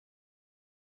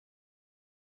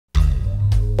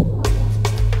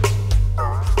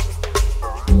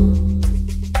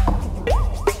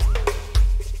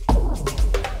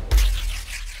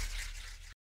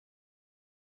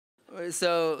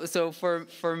So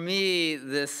for me,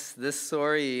 this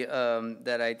story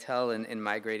that I tell in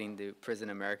Migrating to Prison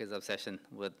America's obsession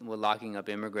with locking up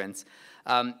immigrants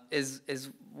is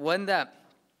one that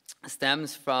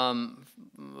stems from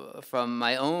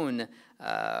my own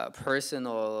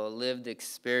personal lived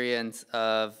experience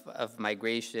of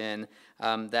migration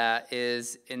that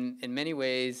is in many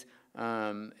ways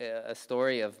a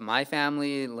story of my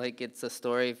family, like it's a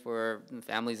story for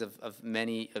families of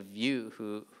many of you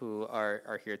who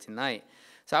are here tonight.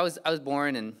 So I was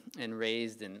born and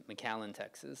raised in McAllen,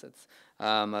 Texas. It's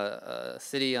a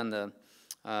city on the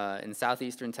in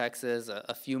southeastern Texas,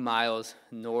 a few miles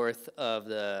north of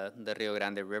the Rio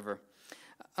Grande River.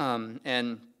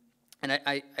 And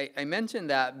I mentioned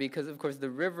that because, of course, the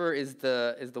river is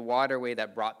the waterway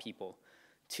that brought people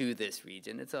to this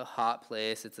region. It's a hot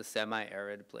place. It's a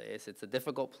semi-arid place. It's a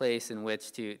difficult place in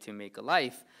which to make a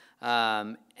life.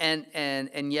 And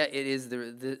yet it is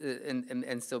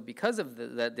and so because of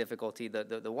that difficulty,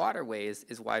 the waterway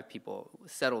is why people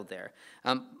settled there.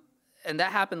 And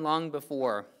that happened long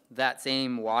before that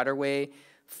same waterway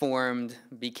transformed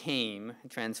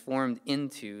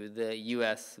into the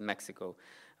U.S.-Mexico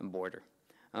border.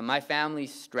 My family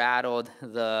straddled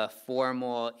the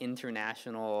formal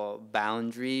international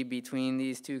boundary between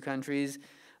these two countries.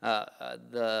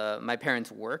 My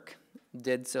parents' work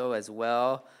did so as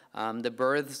well. The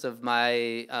births of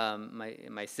my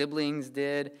siblings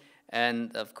did,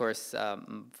 and of course,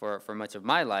 for much of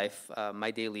my life,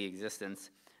 my daily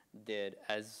existence did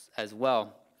as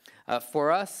well.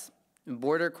 For us,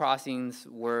 border crossings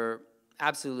were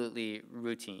absolutely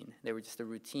routine. They were just a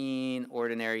routine,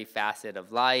 ordinary facet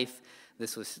of life.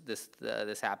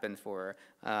 This happened for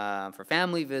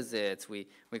family visits. We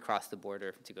crossed the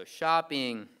border to go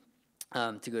shopping,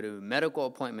 to go to medical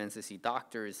appointments, to see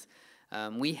doctors.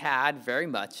 We had very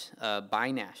much a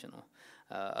binational,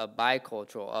 a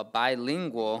bicultural, a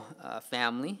bilingual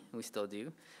family. We still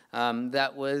do.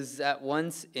 That was at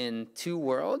once in two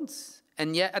worlds,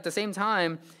 and yet at the same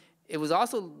time,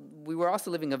 we were also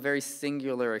living a very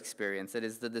singular experience. That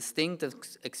is the distinct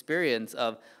experience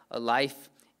of a life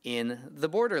in the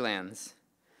borderlands.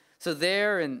 So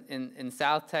there in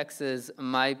South Texas,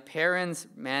 my parents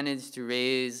managed to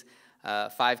raise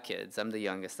 5 kids. I'm the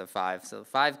youngest of 5, so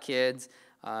 5 kids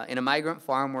in a migrant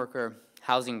farm worker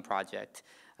housing project.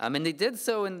 And they did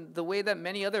so in the way that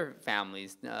many other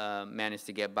families managed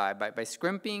to get by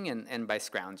scrimping and by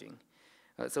scrounging.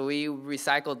 So we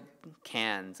recycled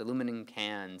cans, aluminum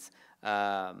cans,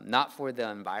 not for the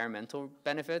environmental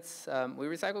benefits. We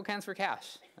recycled cans for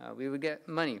cash. We would get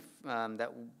money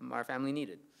that our family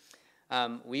needed.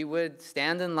 We would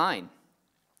stand in line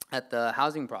at the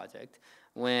housing project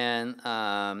when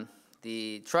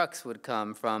the trucks would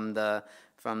come from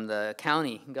the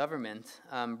county government,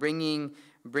 bringing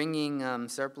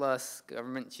surplus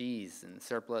government cheese and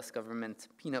surplus government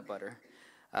peanut butter,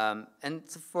 and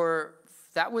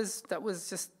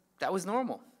that was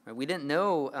normal. Right? We didn't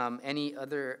know any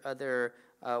other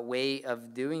way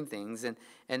of doing things,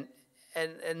 and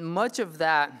much of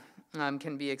that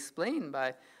can be explained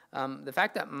by the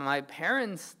fact that my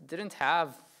parents didn't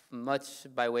have much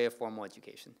by way of formal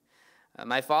education.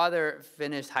 My father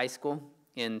finished high school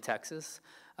in Texas.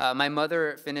 My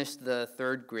mother finished the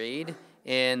 3rd grade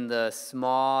in the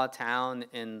small town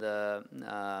in the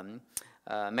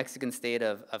Mexican state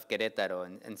of Querétaro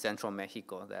in central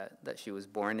Mexico that she was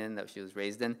born in, that she was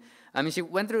raised in. She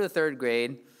went through the 3rd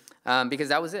grade because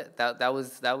that was it. That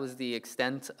was the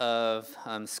extent of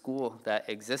school that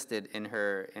existed in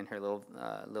her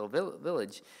little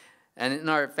village. And in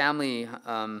our family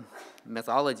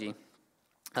mythology,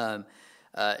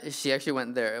 she actually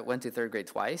went to 3rd grade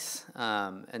twice,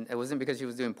 and it wasn't because she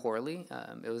was doing poorly.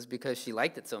 It was because she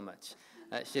liked it so much.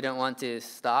 She didn't want to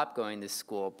stop going to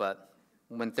school, but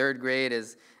when 3rd grade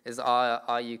is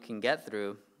all you can get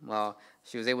through, well,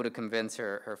 she was able to convince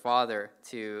her father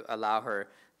to allow her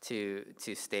to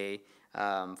stay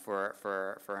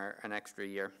for an extra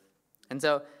year. And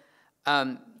so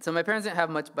my parents didn't have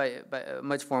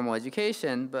much formal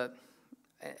education, but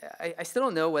I still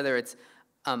don't know whether it's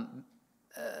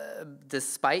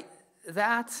despite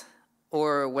that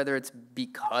or whether it's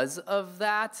because of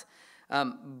that.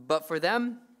 But for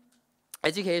them,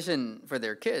 education for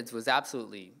their kids was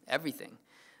absolutely everything.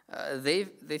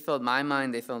 They filled my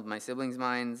mind, they filled my siblings'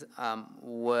 minds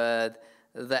with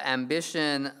the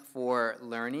ambition for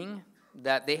learning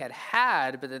that they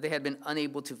had, but that they had been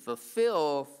unable to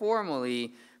fulfill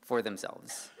formally for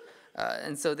themselves.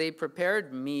 And so they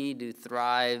prepared me to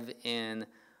thrive in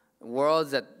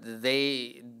worlds that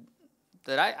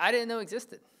I didn't know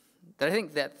existed, that I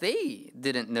think that they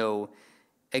didn't know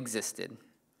existed.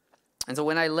 And so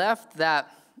when I left that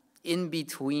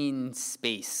in-between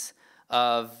space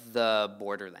of the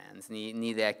borderlands,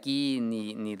 ni de aquí,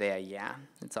 ni de allá,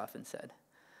 it's often said,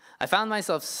 I found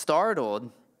myself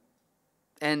startled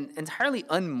and entirely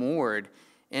unmoored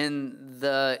in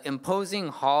the imposing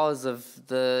halls of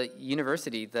the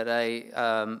university that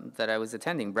I was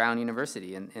attending, Brown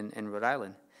University in Rhode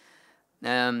Island.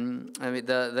 I mean,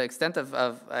 the extent of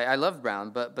I love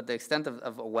Brown, but the extent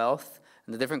of wealth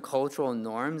and the different cultural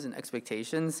norms and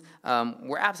expectations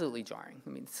were absolutely jarring. I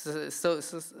mean,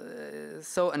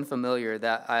 so unfamiliar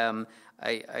that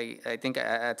I think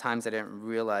at times I didn't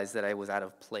realize that I was out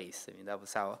of place. I mean, that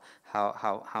was how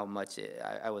much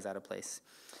I was out of place.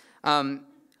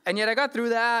 And yet I got through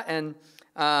that, and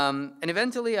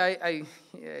eventually I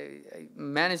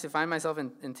managed to find myself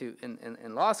in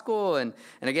law school, and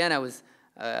again I was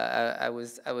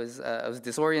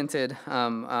disoriented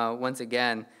once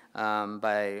again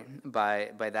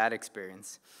by that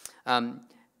experience, and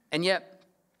yet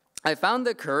I found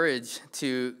the courage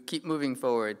to keep moving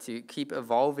forward, to keep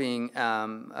evolving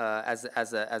as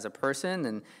a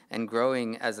person and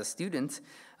growing as a student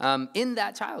in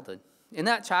that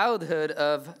childhood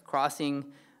of crossing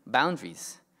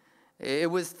boundaries. It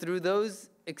was through those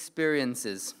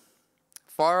experiences,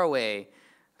 far away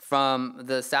from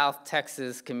the South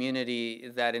Texas community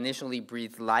that initially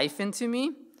breathed life into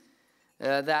me,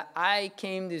 that I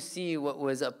came to see what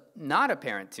was not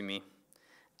apparent to me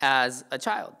as a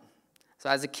child. So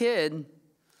as a kid,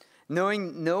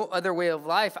 knowing no other way of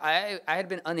life, I had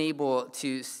been unable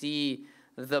to see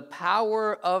the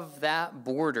power of that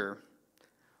border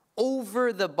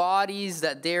over the bodies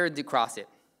that dared to cross it.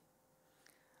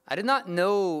 I did not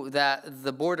know that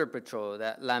the Border Patrol,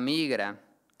 that La Migra,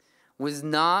 was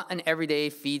not an everyday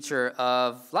feature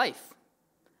of life,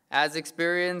 as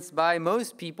experienced by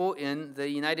most people in the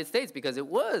United States, because it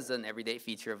was an everyday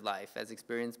feature of life, as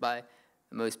experienced by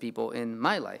most people in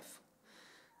my life.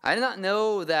 I did not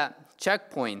know that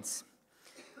checkpoints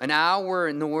an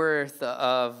hour north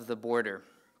of the border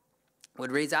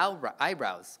would raise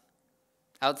eyebrows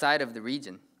outside of the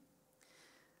region.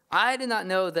 I did not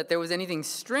know that there was anything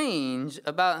strange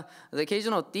about the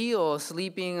occasional tío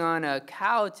sleeping on a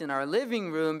couch in our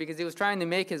living room because he was trying to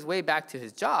make his way back to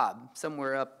his job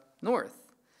somewhere up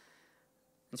north.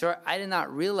 In short, I did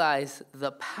not realize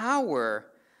the power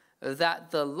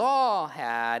that the law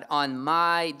had on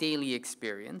my daily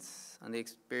experience, on the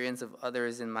experience of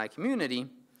others in my community,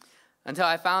 until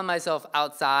I found myself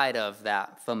outside of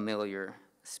that familiar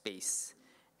space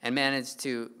and managed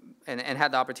to, and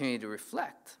had the opportunity to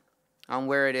reflect on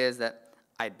where it is that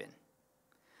I'd been.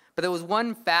 But there was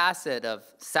one facet of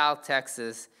South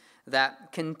Texas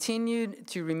that continued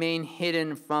to remain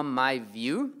hidden from my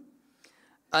view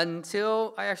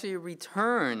until I actually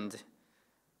returned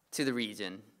to the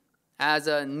region as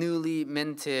a newly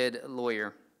minted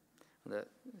lawyer with a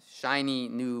shiny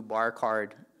new bar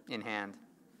card in hand.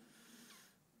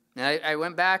 And I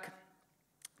went back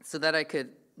so that I could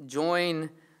join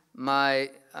my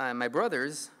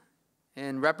brothers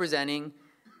in representing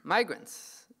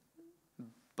migrants,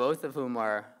 both of whom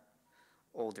are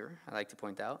older, I like to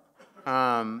point out,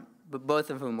 but both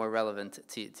of whom are relevant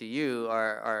to you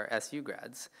are SU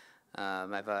grads. I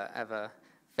have a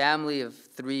family of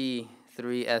three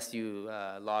SU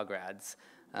law grads,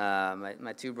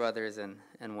 my two brothers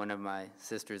and one of my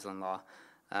sisters-in-law.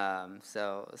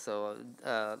 So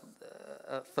a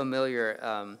familiar,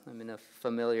 I'm in a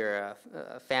familiar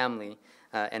family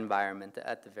environment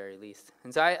at the very least.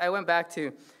 And so I went back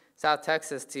to South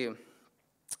Texas to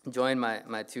join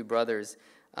my two brothers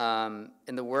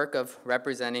in the work of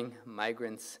representing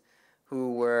migrants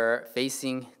who were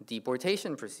facing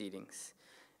deportation proceedings.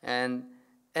 And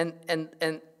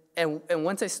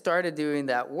once I started doing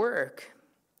that work,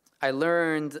 I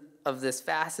learned of this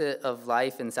facet of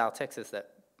life in South Texas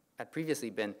that had previously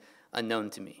been unknown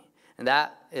to me. And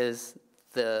that is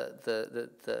the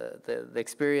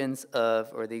experience of,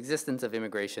 or the existence of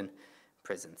immigration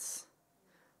prisons.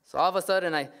 So all of a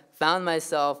sudden, I found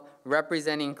myself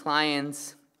representing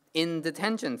clients in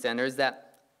detention centers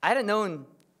that I hadn't known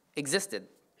existed.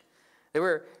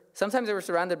 Sometimes they were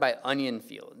surrounded by onion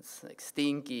fields, like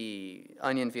stinky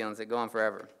onion fields that go on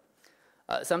forever.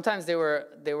 Sometimes they were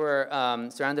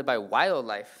surrounded by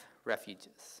wildlife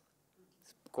refuges,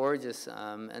 gorgeous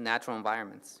natural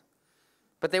environments.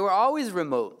 But they were always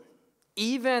remote,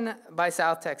 even by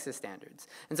South Texas standards.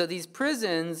 And so these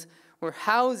prisons were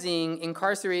housing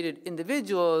incarcerated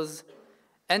individuals,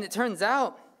 and it turns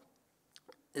out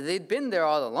they'd been there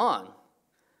all along,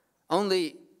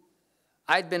 only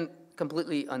I'd been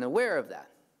completely unaware of that.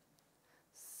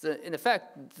 So in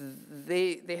effect,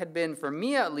 they had been, for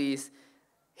me at least,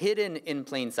 hidden in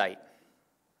plain sight.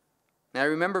 And I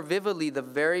remember vividly the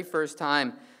very first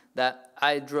time that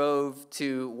I drove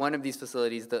to one of these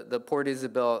facilities, the Port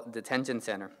Isabel Detention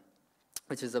Center,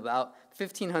 which is about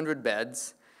 1,500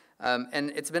 beds, and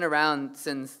it's been around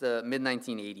since the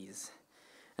mid-1980s.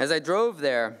 As I drove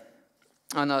there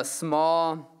on a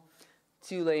small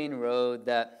 2-lane road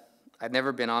that I'd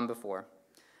never been on before,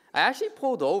 I actually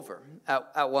pulled over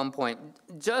at one point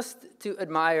just to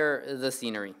admire the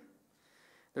scenery.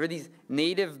 There were these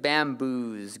native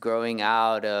bamboos growing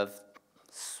out of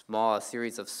a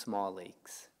series of small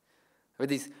lakes. There were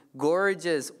these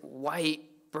gorgeous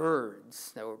white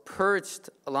birds that were perched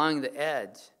along the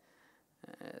edge.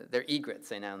 They're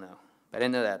egrets, I now know, but I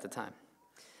didn't know that at the time.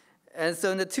 And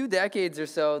so in the 2 decades or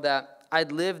so that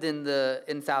I'd lived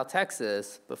in South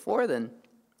Texas before then,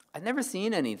 I'd never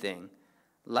seen anything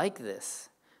like this.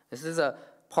 This is a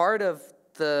part of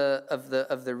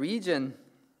the region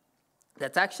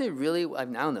that's actually really, I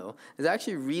now know, is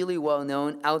actually really well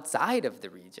known outside of the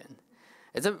region.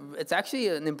 It's actually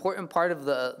an important part of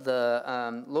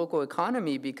the local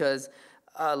economy because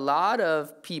a lot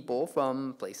of people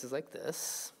from places like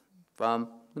this, from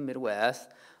the Midwest,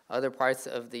 other parts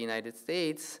of the United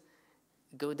States,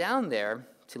 go down there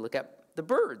to look at the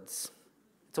birds.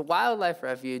 It's a wildlife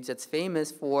refuge that's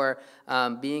famous for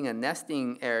being a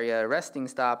nesting area, a resting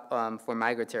stop for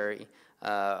migratory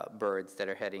birds that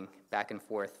are heading back and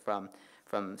forth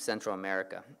from Central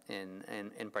America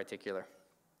in particular.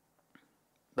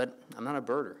 But I'm not a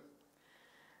birder.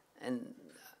 And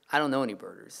I don't know any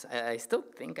birders. I still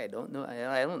think I don't know.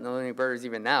 I don't know any birders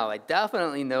even now. I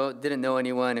definitely didn't know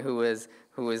anyone who was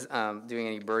doing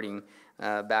any birding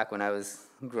back when I was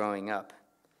growing up.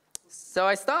 So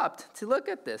I stopped to look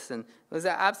at this and was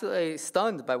absolutely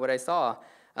stunned by what I saw.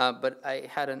 But I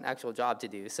had an actual job to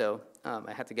do, so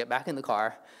I had to get back in the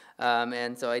car.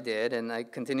 And so I did, and I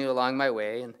continued along my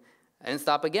way, and I didn't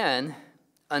stop again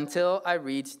until I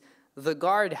reached the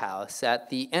guardhouse at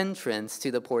the entrance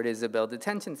to the Port Isabel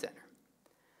Detention Center.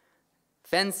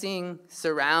 Fencing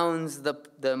surrounds the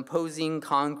imposing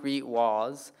concrete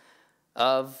walls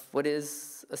of what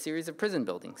is a series of prison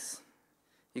buildings.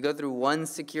 You go through one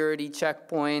security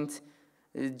checkpoint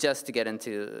just to get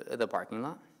into the parking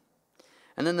lot,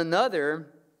 and then another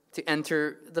to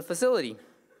enter the facility.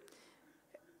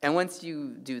 And once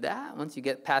you do that, once you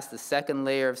get past the second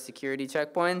layer of security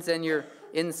checkpoints, then you're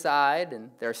inside, and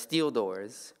there are steel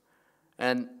doors,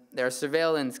 and there are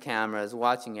surveillance cameras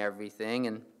watching everything,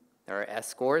 and there are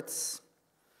escorts.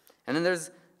 And then there's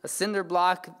a cinder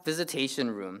block visitation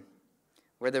room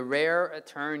where the rare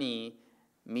attorney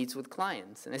meets with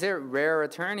clients. And I say rare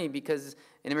attorney because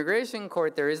in immigration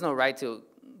court, there is no right to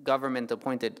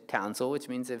government-appointed counsel, which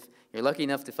means if you're lucky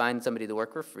enough to find somebody to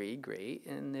work for free, great.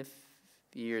 And if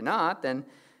you're not, then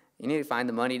you need to find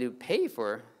the money to pay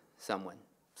for someone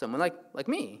like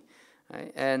me.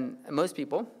 Right? And most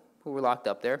people who were locked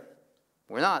up there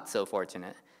were not so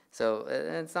fortunate. So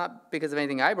it's not because of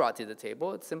anything I brought to the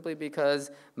table. It's simply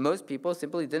because most people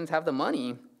simply didn't have the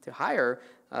money to hire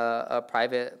a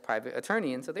private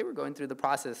attorney, and so they were going through the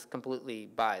process completely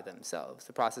by themselves,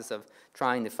 the process of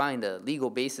trying to find a legal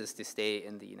basis to stay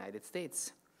in the United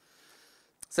States.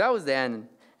 So that was then,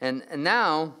 and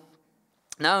now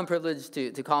I'm privileged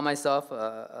to call myself,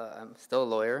 I'm still a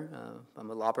lawyer, I'm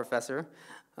a law professor,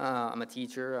 I'm a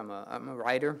teacher, I'm a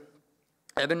writer.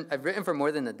 I've written for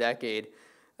more than a decade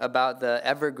about the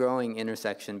ever-growing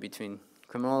intersection between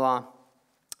criminal law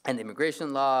and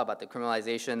immigration law, about the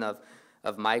criminalization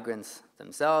of migrants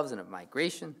themselves and of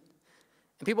migration.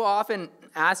 And people often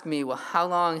ask me, well, how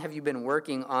long have you been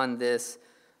working on this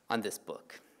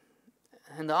book?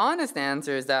 And the honest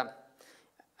answer is that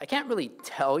I can't really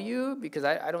tell you because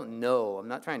I don't know. I'm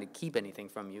not trying to keep anything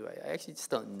from you. I actually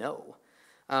just don't know.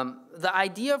 The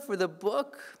idea for the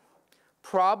book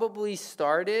probably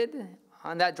started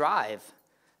on that drive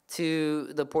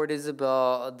to the Port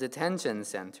Isabel Detention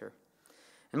Center.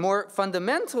 And more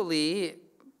fundamentally,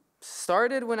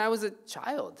 started when I was a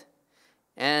child.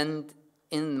 And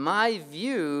in my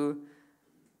view,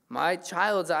 my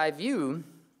child's eye view,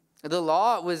 the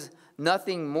law was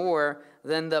nothing more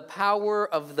than the power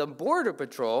of the Border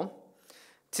Patrol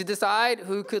to decide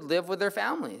who could live with their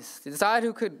families, to decide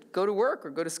who could go to work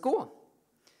or go to school.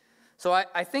 So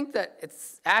I think that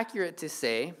it's accurate to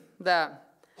say that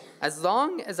as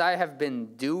long as I have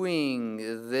been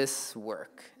doing this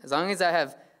work, as long as I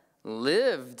have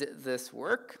lived this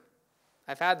work,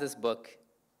 I've had this book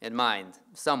in mind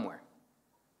somewhere,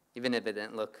 even if it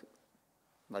didn't look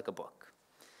like a book.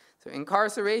 So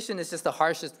incarceration is just the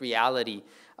harshest reality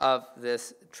of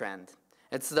this trend.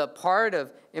 It's the part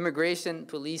of immigration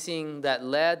policing that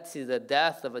led to the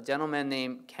death of a gentleman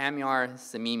named Kamyar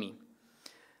Samimi.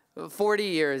 40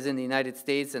 years in the United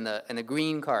States and a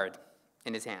green card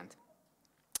in his hand.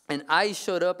 And I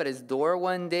showed up at his door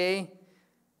one day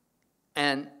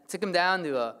and took him down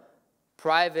to a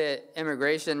private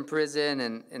immigration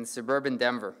prison in suburban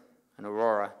Denver, in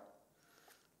Aurora.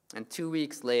 And 2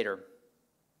 weeks later,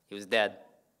 he was dead.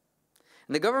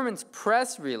 And the government's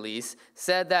press release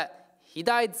said that he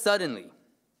died suddenly.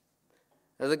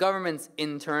 The government's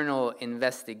internal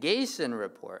investigation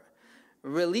report,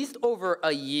 released over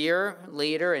a year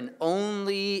later and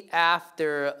only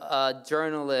after a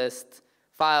journalist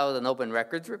filed an open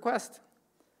records request,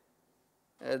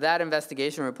 that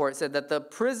investigation report said that the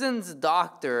prison's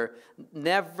doctor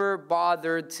never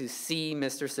bothered to see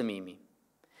Mr. Samimi.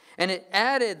 And it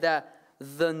added that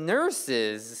the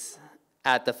nurses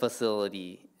at the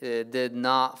facility did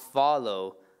not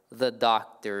follow the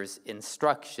doctor's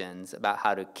instructions about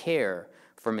how to care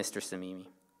for Mr. Samimi.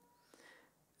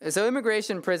 So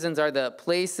immigration prisons are the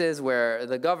places where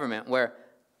the government, where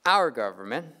our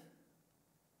government,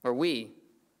 where we,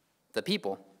 the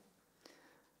people,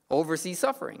 oversee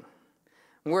suffering,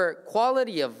 where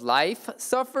quality of life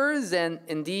suffers, and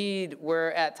indeed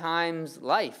where at times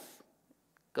life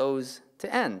goes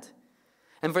to end.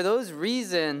 And for those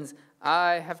reasons,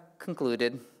 I have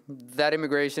concluded that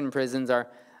immigration prisons are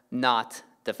not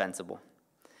defensible.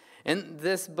 In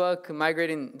this book,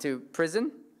 Migrating to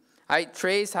Prison, I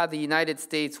trace how the United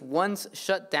States once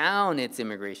shut down its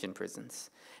immigration prisons,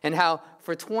 and how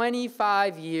for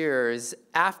 25 years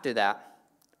after that,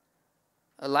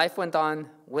 life went on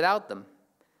without them.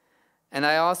 And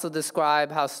I also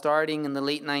describe how starting in the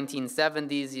late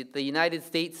 1970s, the United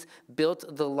States built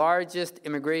the largest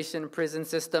immigration prison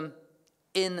system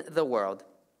in the world.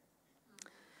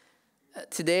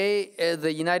 Today,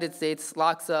 the United States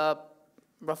locks up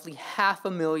roughly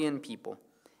 500,000 people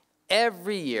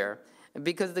every year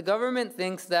because the government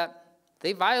thinks that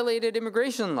they violated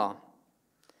immigration law.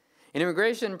 In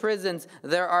immigration prisons,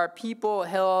 there are people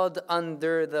held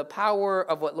under the power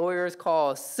of what lawyers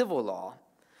call civil law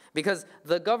because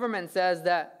the government says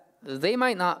that they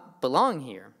might not belong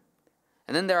here.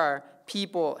 And then there are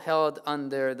people held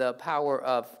under the power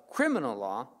of criminal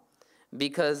law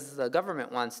because the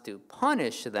government wants to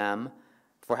punish them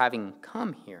for having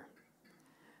come here.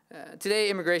 Today,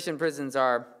 immigration prisons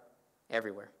are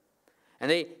everywhere. And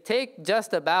they take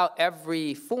just about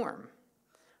every form.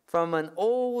 From an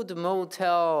old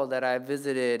motel that I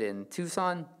visited in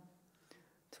Tucson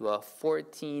to a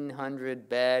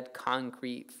 1,400-bed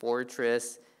concrete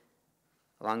fortress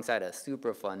alongside a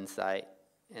Superfund site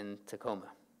in Tacoma.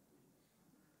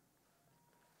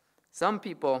 Some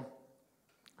people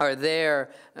are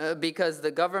there because the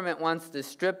government wants to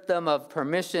strip them of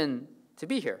permission to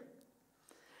be here.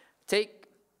 Take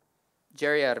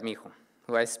Jerry Armijo,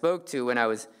 who I spoke to when I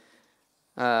was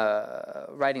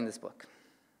writing this book.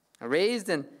 Raised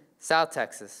in South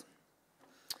Texas,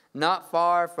 not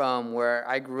far from where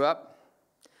I grew up.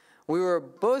 We were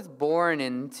both born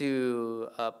into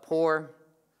a poor,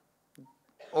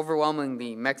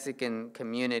 overwhelmingly Mexican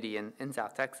community in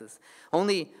South Texas.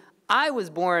 Only I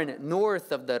was born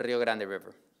north of the Rio Grande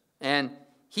River, and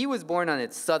he was born on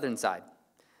its southern side.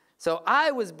 So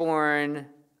I was born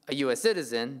a U.S.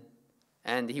 citizen,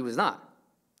 and he was not.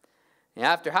 And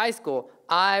after high school,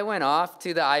 I went off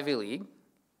to the Ivy League,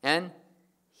 and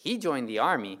he joined the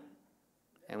army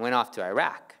and went off to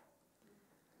Iraq.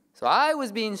 So I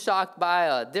was being shocked by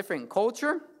a different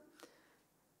culture,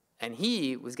 and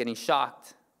he was getting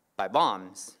shocked by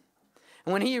bombs.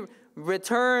 And when he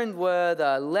returned with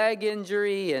a leg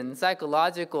injury and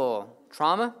psychological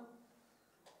trauma,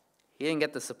 he didn't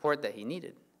get the support that he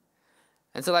needed.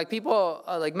 And so like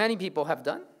many people have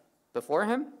done before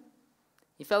him,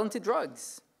 he fell into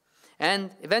drugs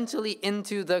and eventually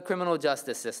into the criminal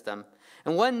justice system.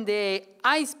 And one day,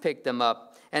 ICE picked him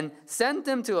up and sent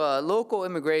him to a local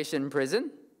immigration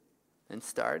prison and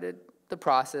started the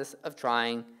process of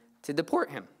trying to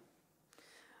deport him.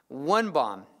 One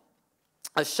bomb,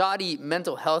 a shoddy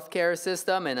mental health care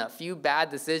system, and a few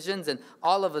bad decisions, and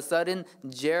all of a sudden,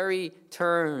 Jerry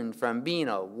turned from being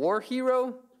a war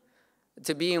hero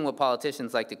to being what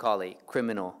politicians like to call a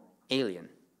criminal alien.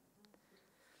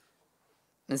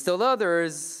 And still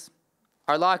others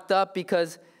are locked up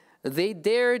because they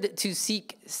dared to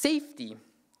seek safety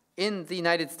in the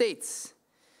United States.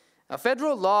 A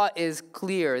federal law is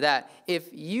clear that if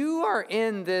you are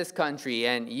in this country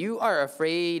and you are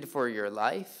afraid for your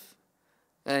life,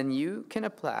 then you can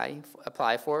apply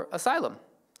for asylum.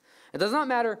 It does not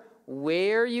matter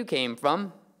where you came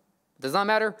from. It does not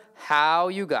matter how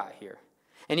you got here.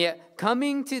 And yet,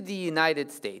 coming to the United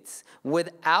States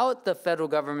without the federal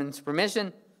government's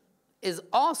permission is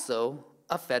also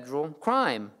a federal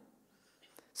crime.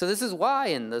 So this is why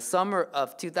in the summer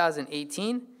of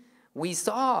 2018, we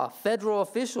saw federal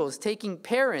officials taking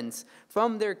parents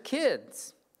from their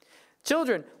kids.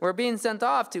 Children were being sent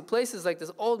off to places like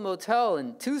this old motel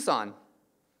in Tucson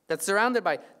that's surrounded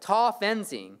by tall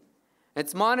fencing.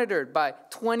 It's monitored by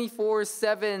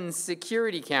 24/7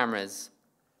 security cameras.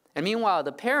 And meanwhile,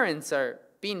 the parents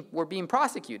were being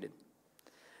prosecuted.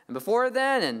 And before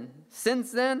then and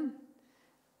since then,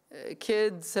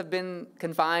 kids have been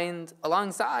confined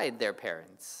alongside their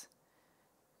parents.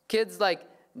 Kids like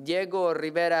Diego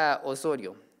Rivera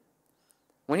Osorio.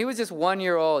 When he was just 1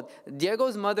 year old,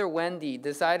 Diego's mother, Wendy,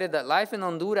 decided that life in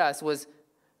Honduras was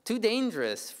too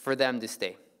dangerous for them to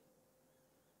stay.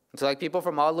 And so like people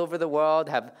from all over the world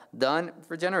have done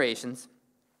for generations,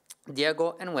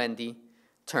 Diego and Wendy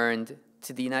turned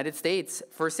to the United States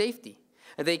for safety.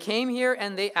 They came here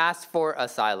and they asked for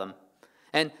asylum.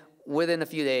 And within a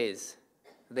few days,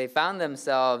 they found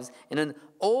themselves in an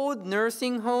old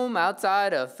nursing home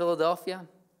outside of Philadelphia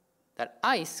that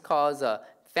ICE calls a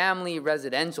family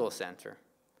residential center.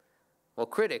 Well,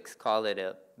 critics call it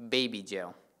a baby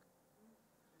jail.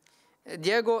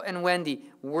 Diego and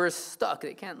Wendy were stuck.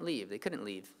 They can't leave. They couldn't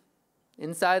leave.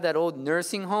 Inside that old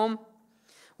nursing home,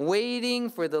 waiting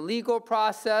for the legal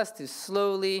process to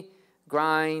slowly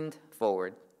grind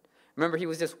forward. Remember, he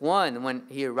was just 1 when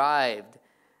he arrived.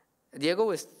 Diego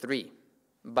was 3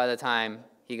 by the time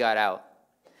he got out.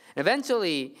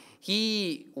 Eventually,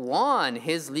 he won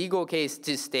his legal case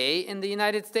to stay in the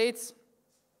United States,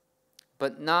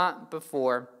 but not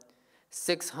before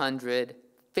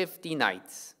 650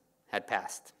 nights had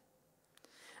passed.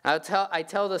 I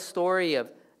tell the story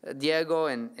of Diego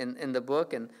in the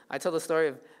book, and I tell the story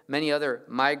of many other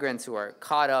migrants who are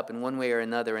caught up in one way or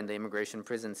another in the immigration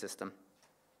prison system.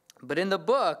 But in the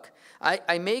book,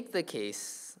 I make the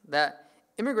case that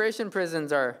immigration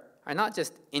prisons are not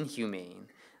just inhumane.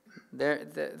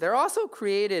 They're also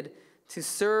created to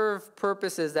serve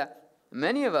purposes that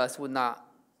many of us would not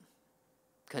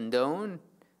condone,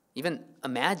 even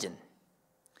imagine.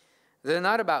 They're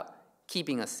not about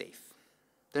keeping us safe.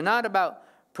 They're not about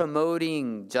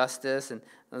promoting justice, and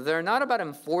they're not about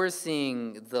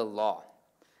enforcing the law.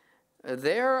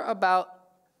 They're about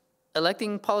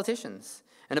electing politicians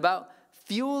and about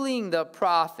fueling the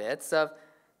profits of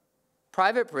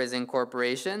private prison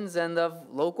corporations and of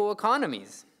local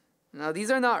economies. Now,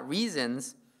 these are not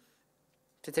reasons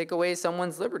to take away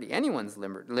someone's liberty, anyone's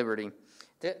liberty.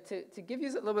 To give you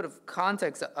a little bit of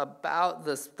context about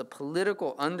the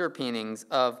political underpinnings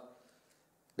of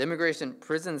the immigration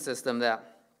prison system that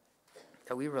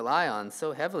we rely on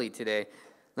so heavily today,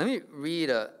 let me read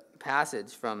a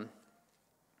passage from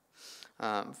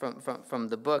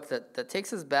the book that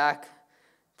takes us back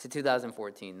to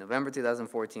 2014, November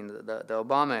 2014, the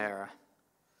Obama era.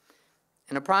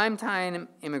 In a primetime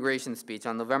immigration speech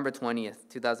on November 20th,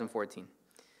 2014,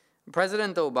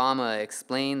 President Obama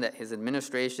explained that his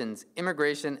administration's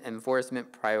immigration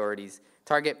enforcement priorities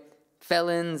target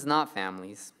felons, not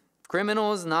families,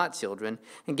 criminals, not children,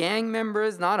 and gang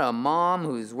members, not a mom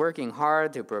who's working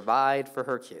hard to provide for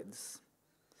her kids.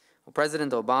 Well,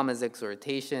 President Obama's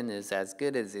exhortation is as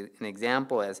good as an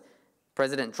example as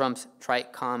President Trump's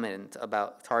trite comment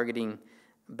about targeting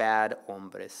bad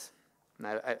hombres.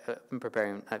 I'm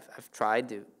preparing. I've tried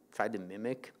to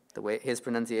mimic the way his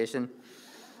pronunciation.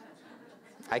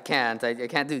 I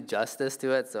can't do justice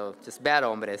to it. So just bad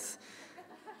hombres.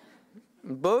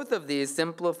 Both of these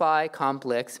simplify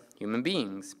complex human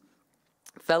beings.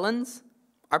 Felons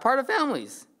are part of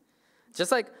families,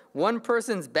 just like one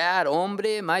person's bad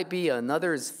hombre might be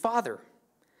another's father.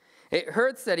 It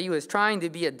hurts that he was trying to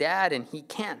be a dad and he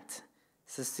can't,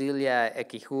 Cecilia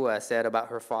Ekihua said about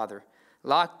her father,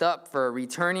 locked up for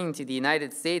returning to the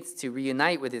United States to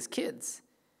reunite with his kids.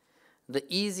 The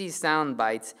easy sound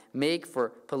bites make for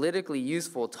politically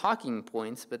useful talking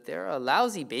points, but they're a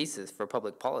lousy basis for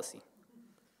public policy.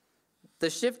 The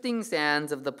shifting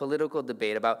sands of the political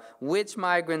debate about which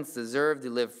migrants deserve to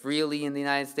live freely in the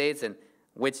United States and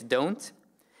which don't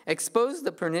expose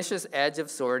the pernicious edge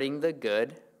of sorting the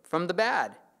good from the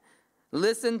bad.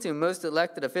 Listen to most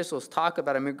elected officials talk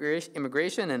about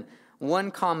immigration, and one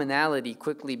commonality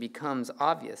quickly becomes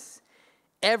obvious.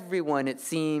 Everyone, it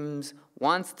seems,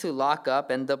 wants to lock up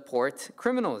and deport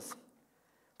criminals.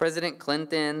 President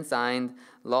Clinton signed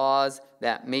laws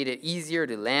that made it easier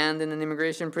to land in an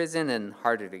immigration prison and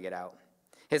harder to get out.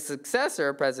 His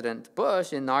successor, President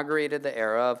Bush, inaugurated the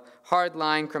era of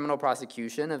hardline criminal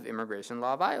prosecution of immigration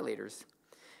law violators.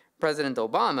 President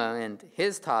Obama and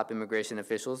his top immigration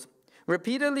officials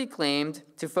repeatedly claimed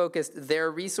to focus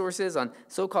their resources on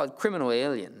so-called criminal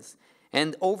aliens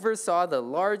and oversaw the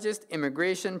largest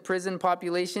immigration prison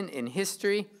population in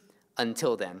history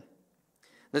until then.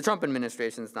 The Trump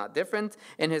administration is not different.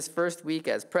 In his first week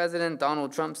as president,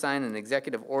 Donald Trump signed an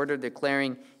executive order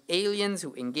declaring aliens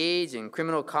who engage in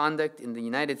criminal conduct in the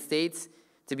United States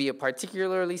to be a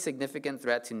particularly significant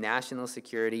threat to national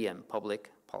security and public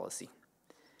policy.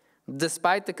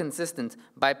 Despite the consistent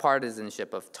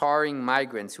bipartisanship of tarring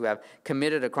migrants who have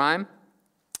committed a crime,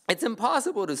 it's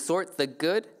impossible to sort the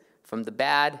good from the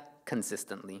bad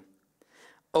consistently.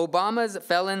 Obama's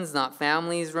felons, not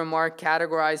families remark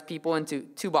categorized people into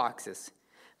two boxes: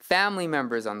 family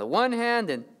members on the one hand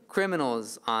and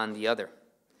criminals on the other.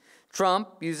 Trump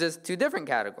uses two different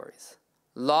categories: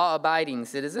 law-abiding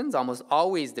citizens, almost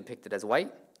always depicted as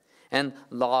white, and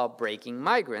law-breaking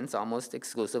migrants, almost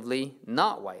exclusively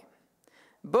not white.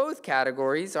 Both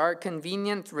categories are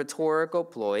convenient rhetorical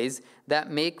ploys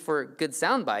that make for good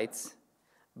sound bites,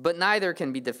 but neither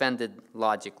can be defended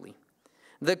logically.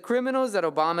 The criminals that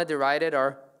Obama derided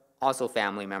are also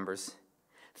family members.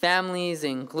 Families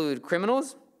include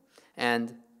criminals,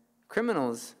 and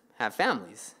criminals have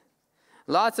families.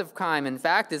 Lots of crime, in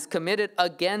fact, is committed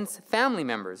against family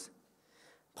members.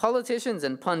 Politicians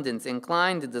and pundits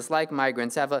inclined to dislike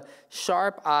migrants have a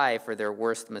sharp eye for their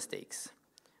worst mistakes.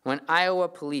 When Iowa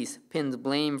police pinned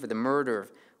blame for the murder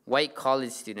of white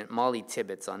college student Molly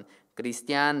Tibbetts on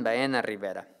Cristian Baena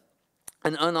Rivera,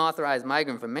 an unauthorized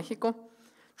migrant from Mexico,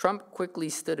 Trump quickly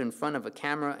stood in front of a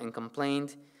camera and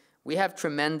complained, "We have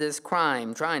tremendous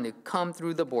crime trying to come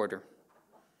through the border."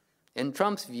 In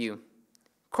Trump's view,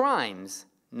 crimes,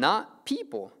 not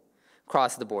people,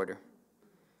 cross the border.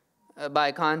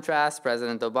 By contrast,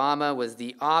 President Obama was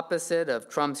the opposite of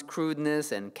Trump's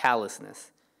crudeness and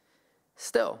callousness.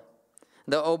 Still,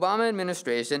 the Obama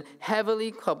administration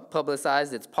heavily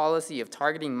publicized its policy of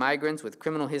targeting migrants with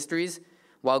criminal histories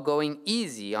while going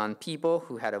easy on people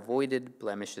who had avoided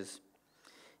blemishes.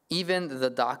 Even the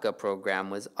DACA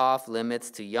program was off limits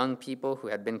to young people who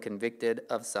had been convicted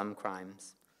of some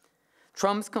crimes.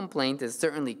 Trump's complaint is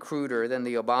certainly cruder than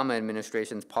the Obama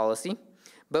administration's policy,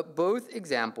 but both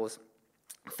examples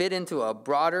fit into a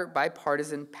broader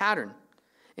bipartisan pattern.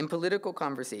 In political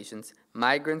conversations,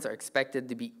 migrants are expected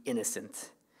to be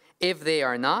innocent. If they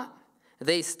are not,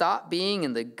 they stop being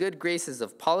in the good graces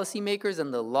of policymakers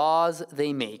and the laws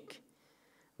they make.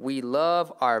 "We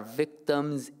love our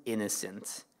victims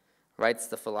innocent," writes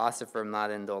the philosopher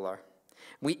Mladen Dolar.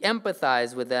 "We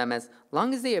empathize with them as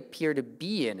long as they appear to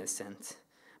be innocent.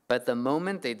 But the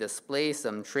moment they display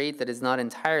some trait that is not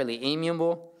entirely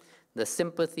amiable, the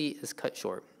sympathy is cut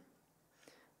short."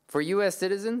 For U.S.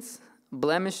 citizens,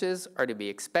 blemishes are to be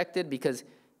expected because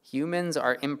humans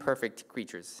are imperfect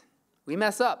creatures. We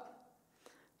mess up.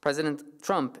 President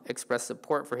Trump expressed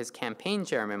support for his campaign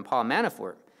chairman, Paul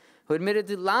Manafort, who admitted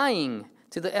to lying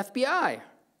to the FBI.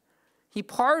 He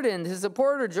pardoned his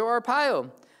supporter, Joe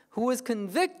Arpaio, who was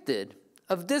convicted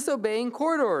of disobeying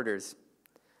court orders.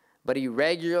 But he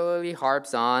regularly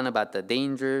harps on about the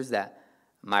dangers that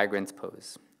migrants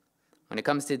pose. When it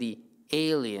comes to the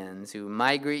aliens who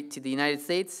migrate to the United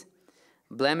States,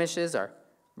 blemishes are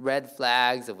red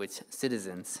flags of which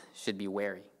citizens should be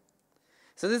wary.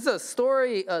 So this is a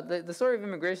story, the story of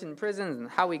immigration in prisons and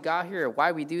how we got here,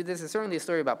 why we do this. Is certainly a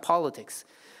story about politics,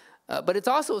 but it's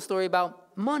also a story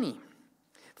about money.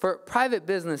 For private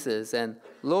businesses and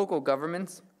local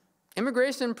governments,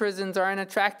 immigration prisons are an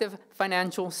attractive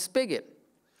financial spigot.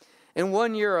 In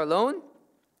 1 year alone,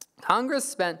 Congress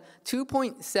spent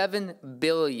 $2.7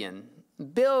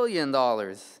 billion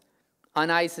on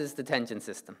ICE's detention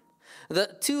system.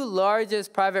 The two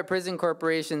largest private prison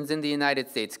corporations in the United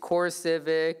States,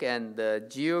 CoreCivic and the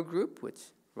Geo Group, which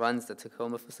runs the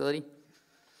Tacoma facility,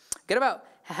 get about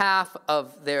half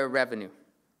of their revenue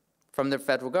from the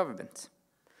federal government.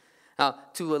 Now,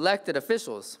 to elected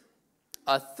officials,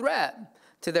 a threat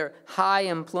to their high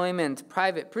employment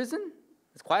private prison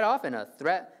is quite often a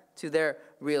threat to their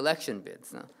reelection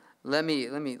bids. Now, let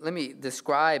me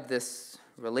describe this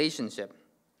relationship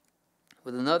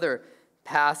with another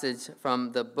passage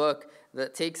from the book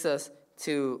that takes us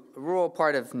to a rural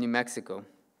part of New Mexico.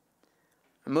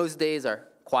 Most days are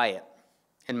quiet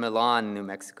in Milan, New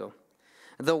Mexico.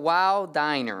 The Wow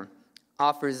Diner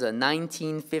offers a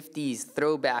 1950s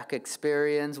throwback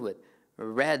experience with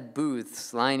red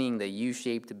booths lining the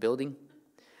U-shaped building.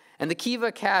 And the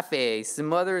Kiva Cafe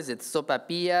smothers its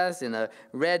sopapillas in a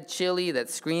red chili that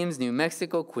screams New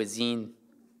Mexico cuisine.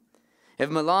 If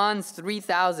Milan's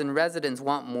 3,000 residents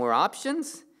want more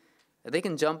options, they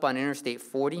can jump on Interstate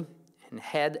 40 and and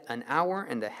head an hour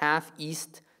and a half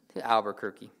east to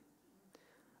Albuquerque,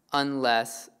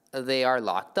 unless they are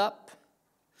locked up.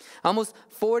 Almost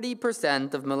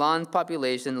 40% of Milan's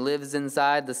population lives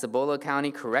inside the Cibola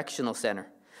County Correctional Center,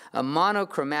 a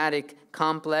monochromatic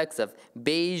complex of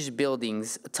beige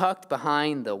buildings tucked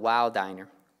behind the Wow Diner.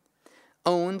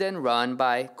 Owned and run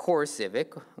by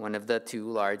CoreCivic, one of the two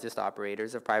largest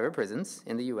operators of private prisons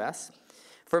in the U.S.,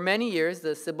 for many years,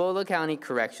 the Cibola County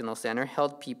Correctional Center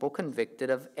held people convicted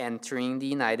of entering the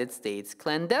United States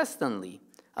clandestinely,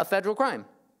 a federal crime.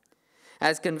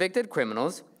 As convicted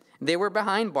criminals, they were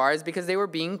behind bars because they were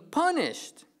being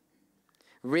punished.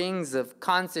 Rings of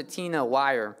concertina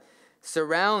wire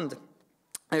surround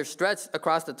or stretched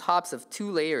across the tops of 2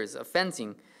 layers of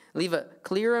fencing, leave a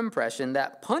clear impression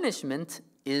that punishment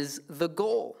is the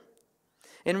goal.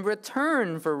 In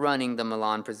return for running the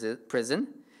Milan prison,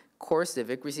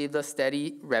 CoreCivic received a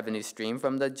steady revenue stream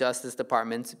from the Justice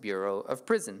Department's Bureau of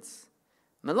Prisons.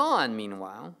 Milan,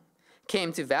 meanwhile,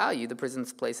 came to value the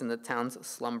prison's place in the town's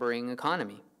slumbering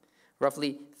economy.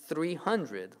 Roughly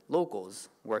 300 locals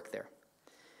work there.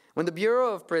 When the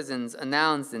Bureau of Prisons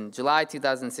announced in July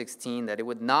 2016 that it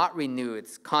would not renew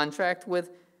its contract with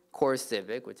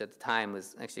CoreCivic, which at the time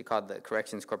was actually called the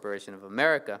Corrections Corporation of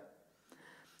America,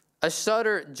 a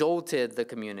shudder jolted the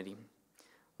community.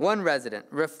 One resident,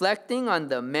 reflecting on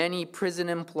the many prison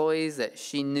employees that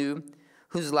she knew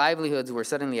whose livelihoods were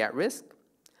suddenly at risk,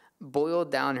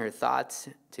 boiled down her thoughts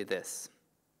to this: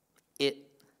 it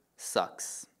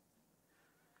sucks.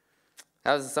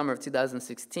 That was the summer of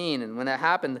 2016, and when that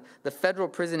happened, the federal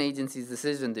prison agency's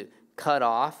decision to cut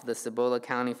off the Cibola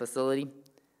County facility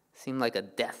seemed like a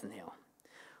death knell.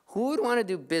 Who would want to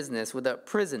do business with a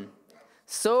prison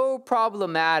so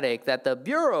problematic that the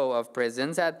Bureau of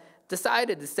Prisons had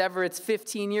decided to sever its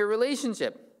 15-year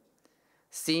relationship?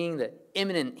 Seeing the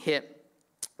imminent hit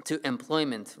to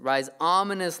employment rise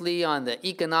ominously on the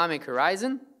economic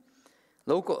horizon,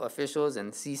 local officials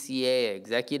and CCA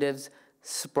executives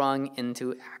sprung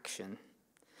into action.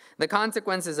 The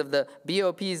consequences of the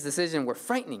BOP's decision were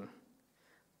frightening.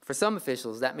 For some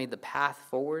officials, that made the path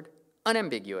forward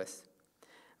unambiguous.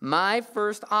 My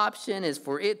first option is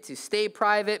for it to stay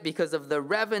private because of the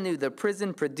revenue the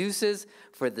prison produces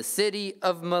for the city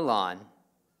of Milan,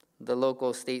 the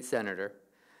local state senator,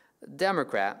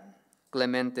 Democrat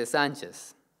Clemente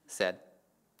Sanchez, said.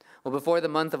 Well, before the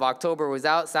month of October was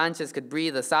out, Sanchez could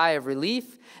breathe a sigh of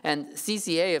relief, and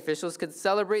CCA officials could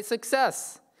celebrate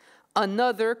success.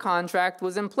 Another contract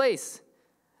was in place,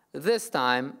 this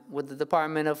time with the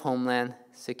Department of Homeland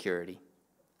Security,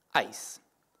 ICE.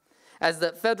 As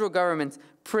the federal government's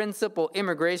principal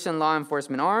immigration law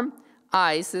enforcement arm,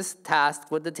 ICE is tasked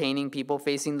with detaining people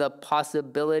facing the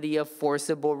possibility of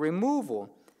forcible removal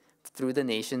through the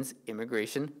nation's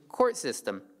immigration court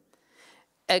system.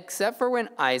 Except for when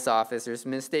ICE officers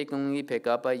mistakenly pick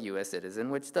up a U.S. citizen,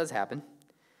 which does happen.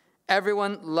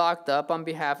 Everyone locked up on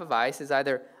behalf of ICE is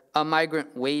either a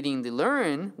migrant waiting to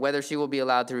learn whether she will be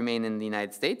allowed to remain in the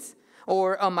United States,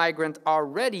 or a migrant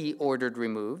already ordered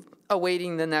removed,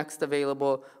 awaiting the next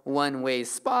available one-way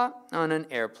spot on an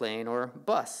airplane or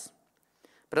bus.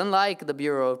 But unlike the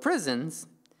Bureau of Prisons,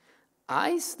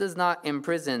 ICE does not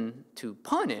imprison to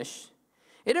punish.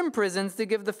 It imprisons to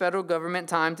give the federal government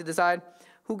time to decide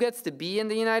who gets to be in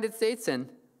the United States and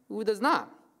who does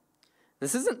not.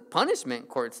 This isn't punishment,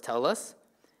 courts tell us.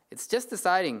 It's just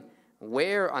deciding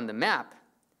where on the map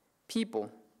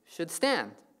people should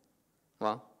stand.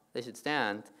 Well, they should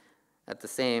stand at the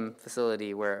same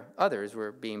facility where others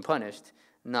were being punished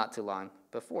not too long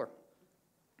before.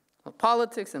 Well,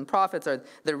 politics and profits are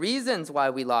the reasons why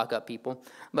we lock up people,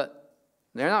 but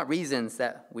they're not reasons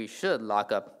that we should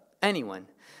lock up anyone.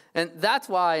 And that's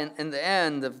why, in the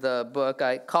end of the book,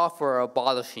 I call for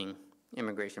abolishing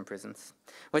immigration prisons,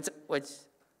 which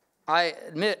I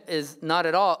admit is not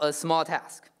at all a small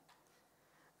task.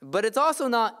 But it's also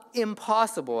not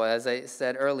impossible, as I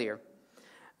said earlier.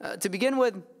 To begin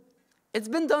with, it's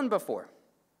been done before.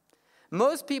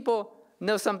 Most people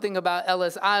know something about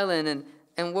Ellis Island,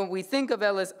 and when we think of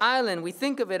Ellis Island, we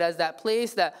think of it as that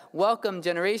place that welcomed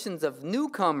generations of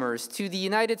newcomers to the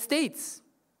United States.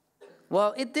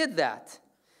 Well, it did that.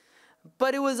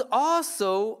 But it was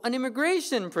also an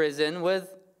immigration prison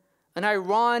with an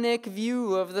ironic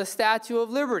view of the Statue of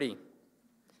Liberty.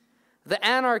 The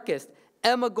anarchist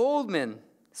Emma Goldman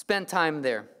spent time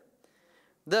there.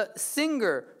 The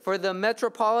singer for the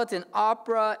Metropolitan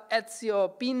Opera,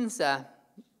 Ezio Pinza,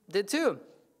 did too.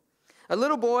 A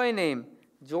little boy named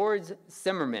George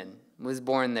Zimmerman was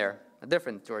born there, a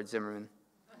different George Zimmerman.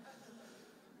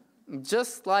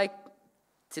 Just like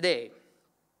today,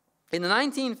 In the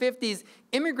 1950s,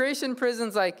 immigration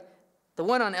prisons like the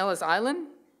one on Ellis Island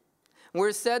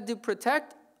were said to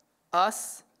protect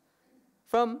us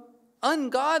from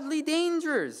ungodly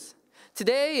dangers.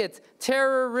 Today, it's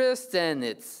terrorists and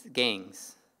it's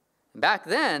gangs. Back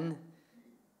then,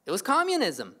 it was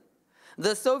communism.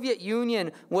 The Soviet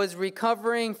Union was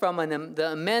recovering from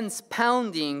the immense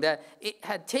pounding that it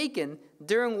had taken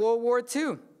during World War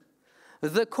II.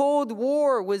 The Cold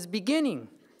War was beginning,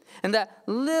 and that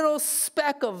little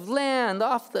speck of land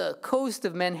off the coast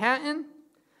of Manhattan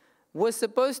was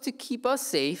supposed to keep us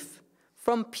safe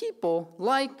from people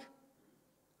like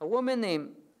a woman named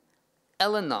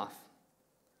Ellen Knopf.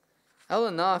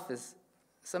 Ellen Knopf is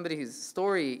somebody whose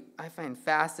story I find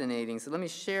fascinating, so let me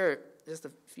share just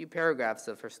a few paragraphs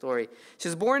of her story. She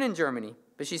was born in Germany,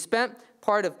 but she spent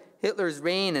part of Hitler's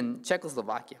reign in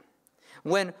Czechoslovakia.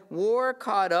 When war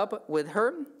caught up with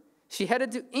her, she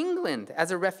headed to England as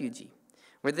a refugee,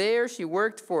 where there she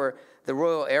worked for the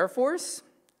Royal Air Force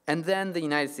and then the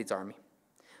United States Army.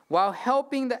 While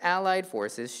helping the Allied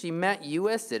forces, she met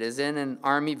U.S. citizen and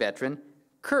Army veteran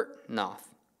Kurt Knopf.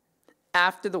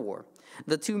 After the war,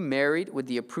 the two married with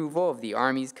the approval of the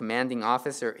Army's commanding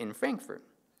officer in Frankfurt,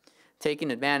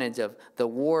 taking advantage of the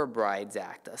War Brides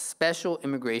Act, a special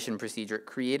immigration procedure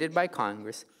created by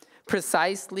Congress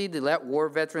precisely to let war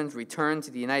veterans return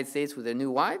to the United States with their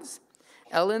new wives.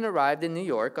 Ellen arrived in New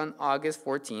York on August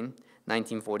 14,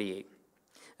 1948.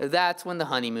 That's when the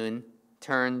honeymoon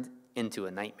turned into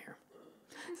a nightmare,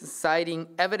 citing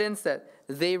evidence that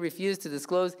they refused to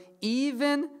disclose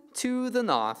even to the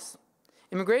Knopfs.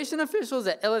 Immigration officials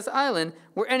at Ellis Island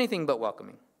were anything but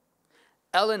welcoming.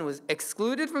 Ellen was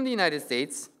excluded from the United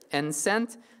States and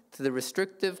sent to the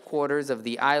restrictive quarters of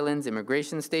the island's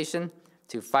immigration station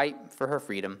to fight for her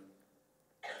freedom.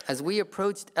 As we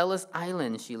approached Ellis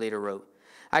Island, she later wrote,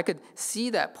 I could see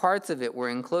that parts of it were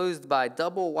enclosed by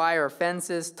double wire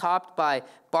fences, topped by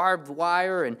barbed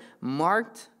wire, and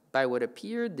marked by what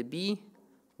appeared to be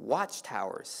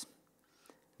watchtowers.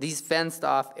 These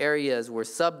fenced-off areas were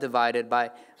subdivided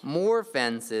by more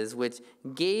fences, which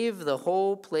gave the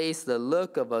whole place the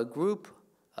look of a group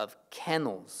of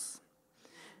kennels.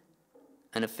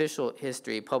 An official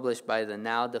history published by the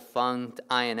now-defunct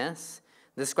INS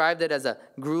described it as a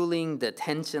grueling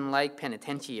detention-like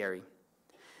penitentiary.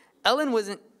 Ellen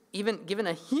wasn't even given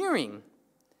a hearing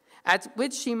at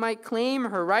which she might claim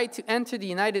her right to enter the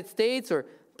United States or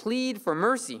plead for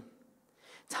mercy.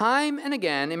 Time and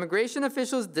again, immigration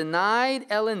officials denied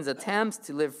Ellen's attempts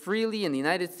to live freely in the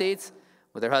United States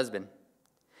with her husband.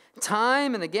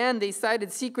 Time and again, they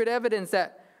cited secret evidence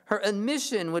that her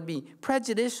admission would be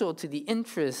prejudicial to the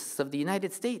interests of the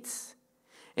United States.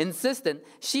 Insistent,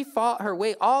 she fought her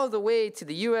way all the way to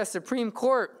the U.S. Supreme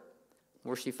Court,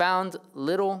 where she found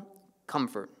little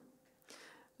comfort.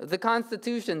 The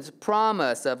Constitution's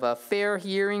promise of a fair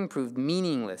hearing proved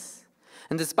meaningless.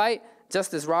 And despite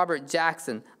Justice Robert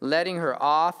Jackson letting her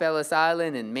off Ellis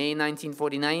Island in May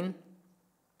 1949,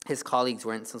 his colleagues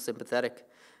weren't so sympathetic.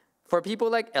 For people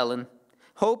like Ellen,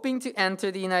 hoping to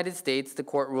enter the United States, the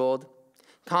court ruled,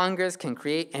 Congress can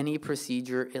create any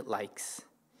procedure it likes.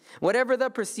 Whatever the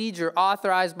procedure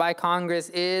authorized by Congress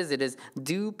is, it is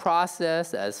due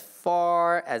process as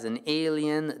far as an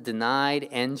alien denied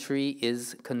entry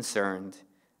is concerned,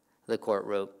 the court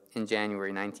wrote in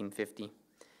January 1950.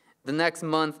 The next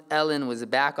month, Ellen was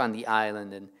back on the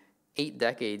island, and 8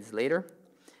 decades later,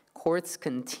 courts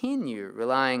continue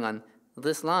relying on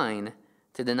this line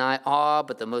to deny all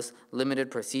but the most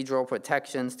limited procedural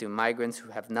protections to migrants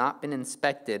who have not been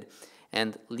inspected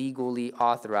and legally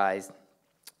authorized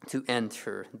to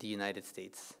enter the United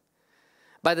States.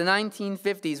 By the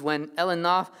 1950s, when Ellen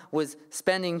Knopf was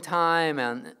spending time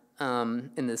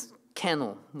in this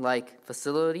kennel-like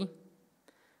facility,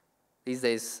 these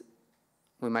days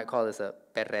we might call this a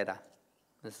perrera.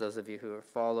 As those of you who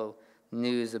follow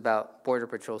news about Border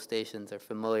Patrol stations are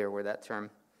familiar with that term.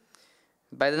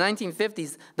 By the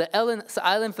 1950s, the Ellis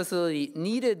Island facility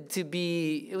needed to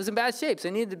be, it was in bad shape, so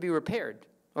it needed to be repaired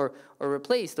or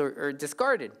replaced or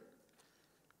discarded.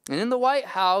 And in the White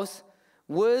House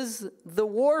was the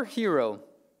war hero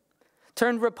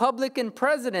turned Republican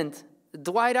president,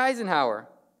 Dwight Eisenhower.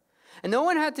 And no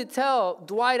one had to tell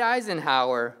Dwight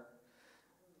Eisenhower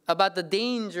about the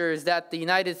dangers that the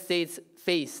United States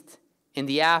faced in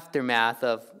the aftermath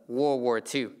of World War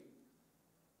II.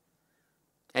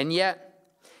 And yet,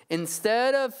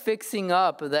 instead of fixing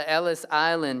up the Ellis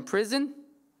Island prison,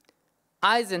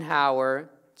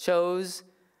 Eisenhower chose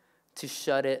to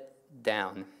shut it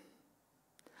down.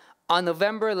 On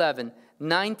November 11,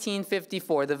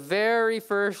 1954, the very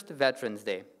first Veterans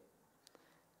Day,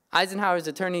 Eisenhower's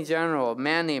Attorney General, a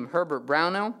man named Herbert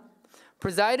Brownell,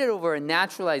 presided over a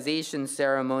naturalization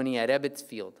ceremony at Ebbets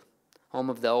Field, home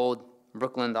of the old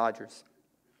Brooklyn Dodgers.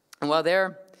 And while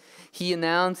there, he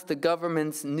announced the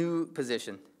government's new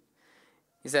position.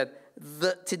 He said,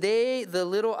 today the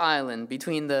little island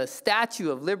between the Statue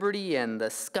of Liberty and the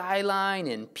skyline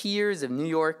and piers of New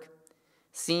York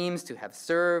seems to have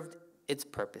served its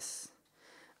purpose.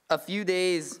 A few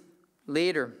days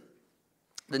later,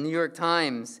 the New York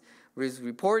Times was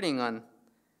reporting on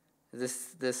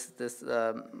this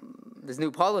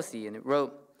new policy, and it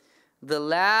wrote, "The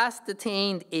last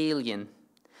detained alien,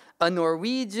 a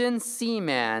Norwegian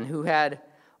seaman who had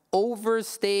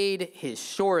overstayed his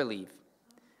shore leave,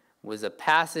 was a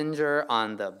passenger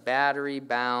on the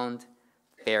Battery-bound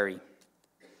ferry."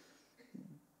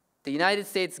 The United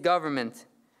States government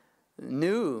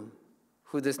knew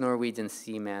who this Norwegian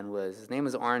seaman was. His name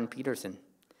was Arne Peterson.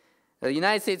 The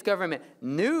United States government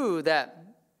knew that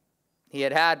he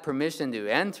had had permission to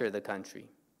enter the country,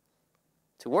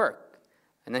 to work,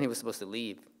 and then he was supposed to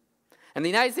leave. And the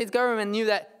United States government knew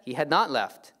that he had not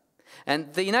left.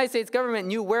 And the United States government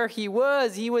knew where he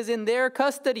was. He was in their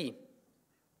custody,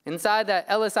 inside that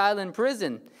Ellis Island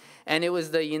prison. And it was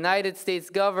the United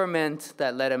States government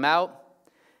that let him out,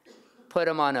 put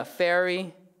him on a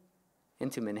ferry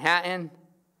into Manhattan,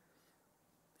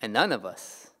 and none of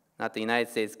us, not the United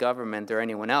States government or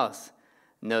anyone else,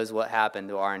 knows what happened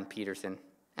to Arne Peterson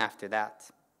after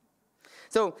that.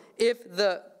 So if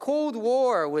the Cold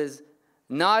War was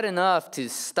not enough to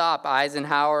stop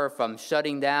Eisenhower from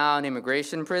shutting down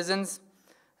immigration prisons,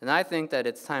 then I think that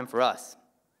it's time for us,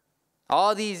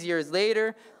 all these years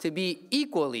later, to be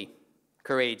equally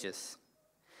courageous.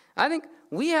 I think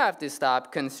we have to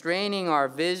stop constraining our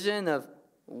vision of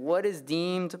what is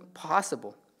deemed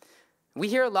possible. We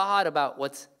hear a lot about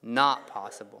what's not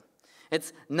possible.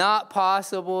 It's not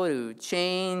possible to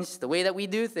change the way that we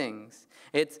do things.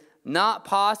 It's not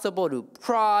possible to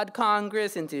prod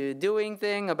Congress into doing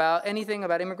anything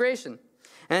about immigration.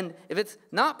 And if it's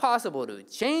not possible to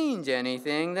change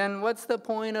anything, then what's the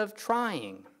point of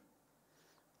trying?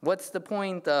 What's the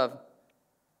point of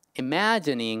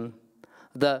imagining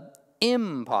the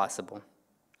impossible?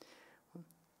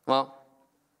 Well,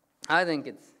 I think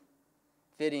it's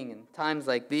fitting in times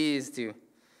like these to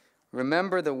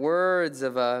remember the words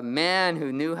of a man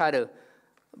who knew how to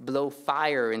blow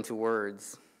fire into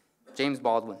words, James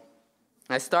Baldwin.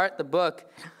 I start the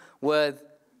book with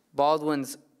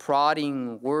Baldwin's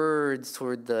prodding words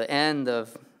toward the end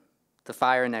of The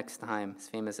Fire Next Time, his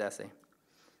famous essay.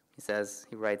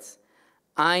 He writes,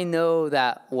 "I know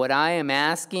that what I am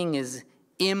asking is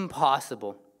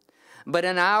impossible. But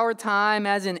in our time,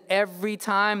 as in every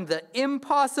time, the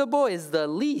impossible is the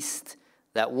least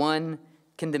that one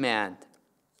can demand."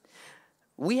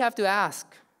 We have to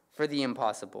ask for the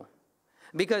impossible,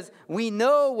 because we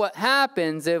know what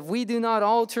happens if we do not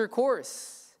alter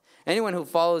course. Anyone who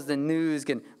follows the news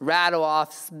can rattle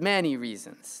off many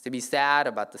reasons to be sad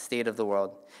about the state of the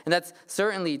world. And that's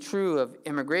certainly true of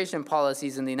immigration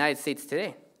policies in the United States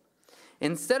today.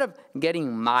 Instead of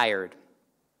getting mired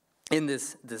in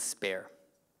this despair,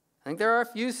 I think there are a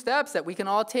few steps that we can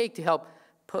all take to help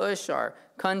push our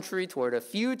country toward a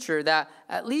future that,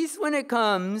 at least when it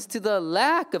comes to the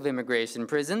lack of immigration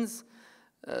prisons,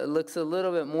 looks a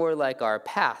little bit more like our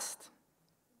past.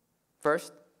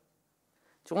 First,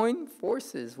 join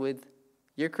forces with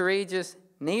your courageous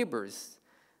neighbors,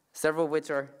 several of which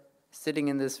are sitting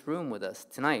in this room with us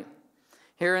tonight.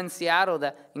 Here in Seattle,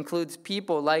 that includes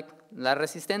people like La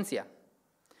Resistencia.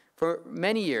 For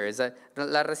many years,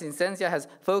 La Resistencia has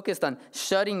focused on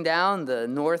shutting down the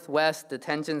Northwest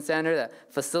Detention Center, that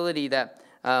facility that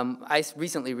ICE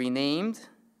recently renamed,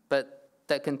 but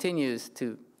that continues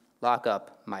to lock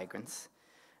up migrants.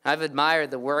 I've admired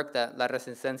the work that La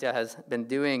Resistencia has been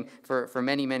doing for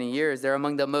many, many years. They're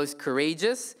among the most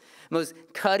courageous, most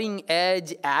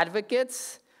cutting-edge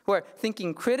advocates who are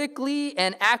thinking critically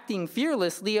and acting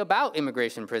fearlessly about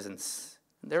immigration prisons.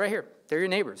 They're right here. They're your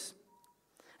neighbors.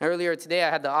 Earlier today,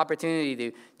 I had the opportunity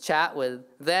to chat with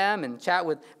them and chat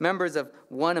with members of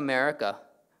One America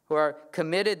who are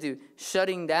committed to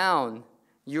shutting down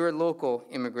your local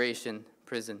immigration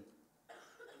prison.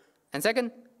 And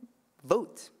second,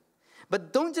 vote.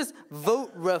 But don't just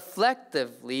vote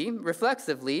reflexively.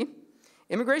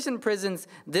 Immigration prisons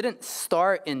didn't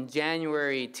start in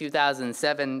January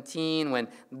 2017 when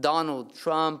Donald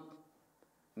Trump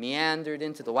meandered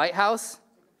into the White House.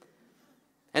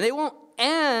 And they won't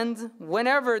end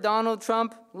whenever Donald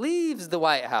Trump leaves the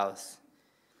White House.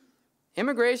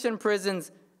 Immigration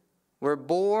prisons were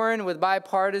born with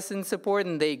bipartisan support,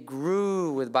 and they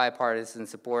grew with bipartisan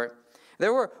support.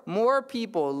 There were more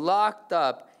people locked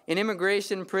up in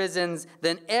immigration prisons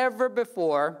than ever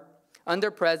before under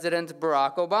President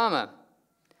Barack Obama,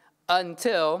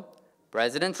 until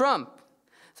President Trump.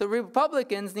 So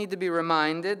Republicans need to be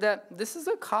reminded that this is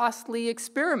a costly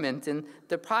experiment in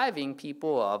depriving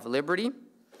people of liberty.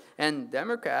 And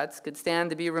Democrats could stand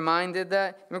to be reminded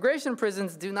that immigration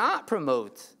prisons do not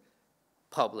promote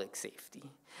public safety.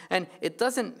 And it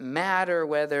doesn't matter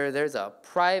whether there's a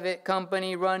private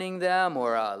company running them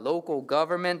or a local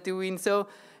government doing so.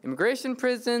 Immigration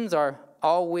prisons are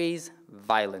always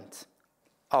violent,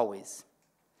 always.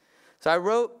 So I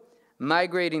wrote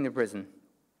Migrating to Prison,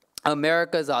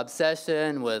 America's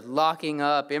obsession with locking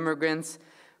up immigrants,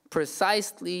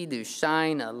 precisely to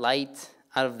shine a light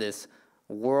out of this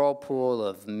whirlpool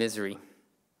of misery.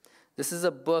 This is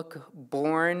a book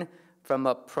born from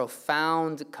a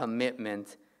profound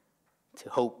commitment to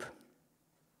hope,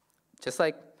 just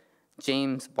like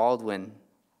James Baldwin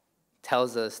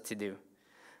tells us to do.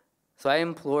 So I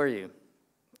implore you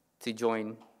to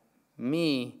join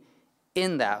me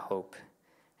in that hope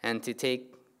and to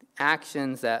take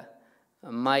actions that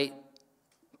might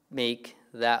make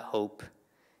that hope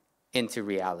into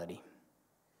reality.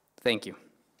 Thank you.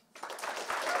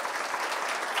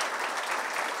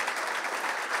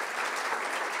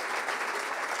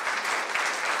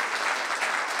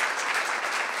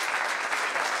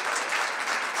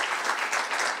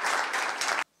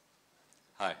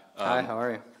 Hi, how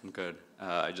are you? I'm good.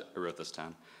 I wrote this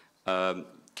down.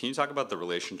 Can you talk about the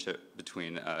relationship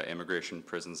between immigration,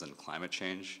 prisons, and climate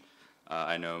change?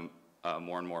 I know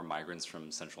more and more migrants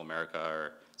from Central America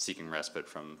are seeking respite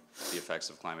from the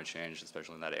effects of climate change,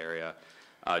 especially in that area.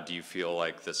 Do you feel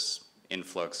like this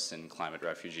influx in climate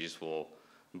refugees will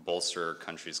bolster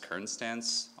countries' current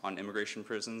stance on immigration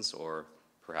prisons, or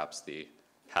perhaps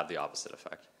have the opposite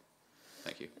effect?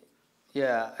 Thank you.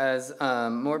 Yeah, as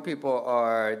more people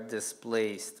are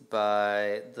displaced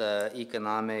by the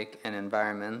economic and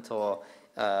environmental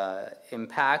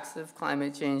impacts of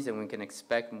climate change, then we can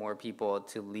expect more people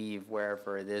to leave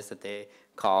wherever it is that they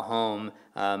call home.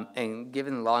 And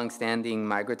given long-standing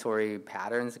migratory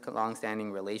patterns, the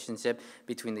long-standing relationship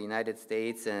between the United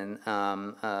States and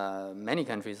many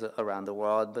countries around the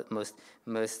world, but most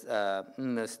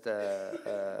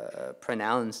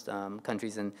pronounced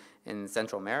countries in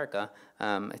Central America,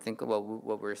 I think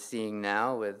what we're seeing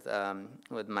now with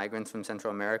migrants from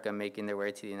Central America making their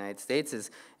way to the United States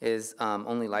is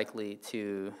only likely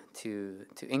to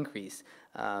increase.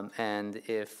 And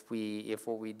if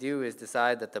what we do is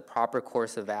decide that the proper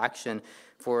course of action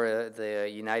for the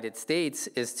United States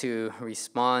is to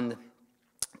respond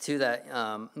to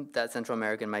that Central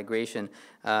American migration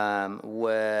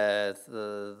with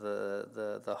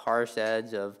the harsh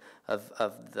edge of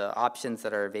the options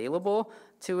that are available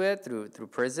to it through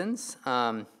prisons,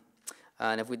 and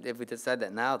if we decide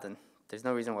that now, then there's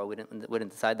no reason why we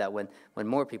wouldn't decide that when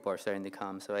more people are starting to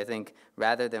come. So I think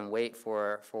rather than wait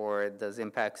for those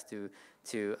impacts to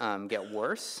get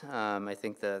worse, I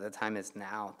think the time is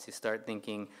now to start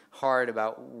thinking hard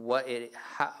about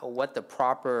what the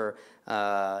proper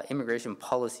immigration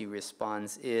policy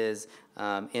response is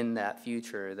in that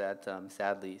future that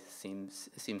sadly seems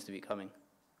to be coming.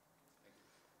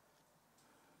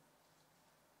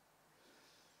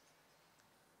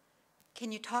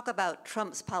 Can you talk about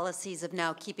Trump's policies of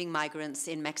now keeping migrants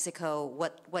in Mexico,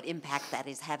 what impact that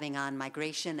is having on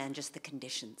migration and just the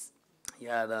conditions?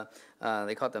 Yeah,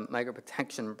 they call it the Migrant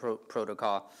Protection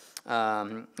Protocol.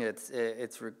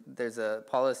 There's a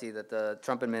policy that the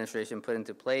Trump administration put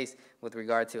into place with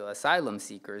regard to asylum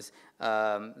seekers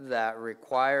that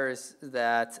requires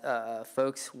that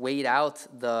folks wait out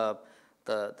the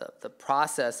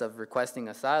process of requesting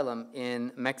asylum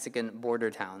in Mexican border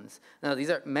towns. Now,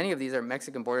 many of these are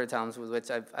Mexican border towns with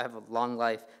which I have a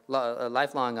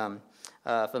lifelong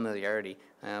familiarity.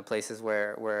 Places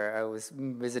where I was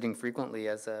visiting frequently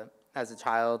as a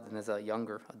child and as a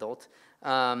younger adult.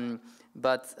 And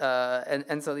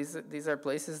so these are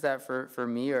places that for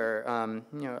me are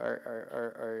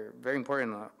very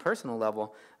important on a personal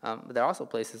level. But they're also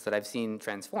places that I've seen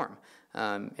transform.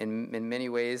 In many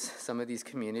ways, some of these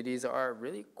communities are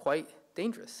really quite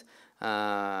dangerous,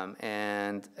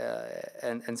 and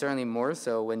certainly more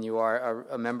so when you are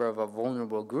a member of a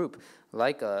vulnerable group,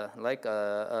 like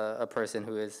a person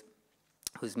who's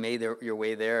made your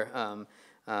way there,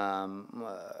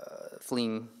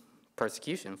 fleeing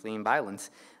persecution, fleeing violence.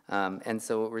 And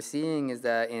so what we're seeing is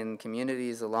that in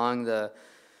communities along the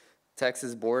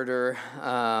Texas border,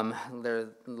 there are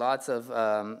lots of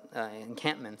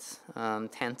encampments,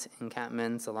 tent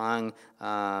encampments along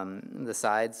the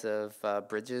sides of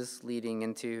bridges leading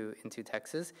into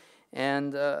Texas,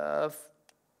 and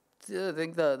I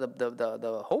think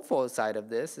the hopeful side of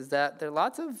this is that there are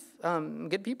lots of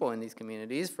good people in these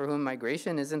communities for whom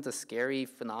migration isn't a scary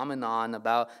phenomenon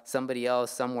about somebody else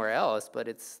somewhere else, but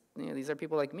it's, you know, these are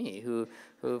people like me who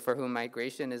for whom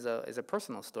migration is a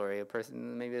personal story,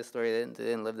 maybe a story they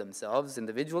didn't live themselves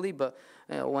individually, but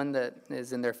one that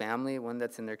is in their family, one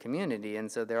that's in their community. And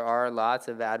so there are lots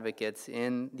of advocates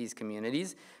in these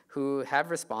communities who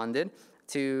have responded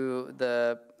to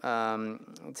the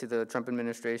Trump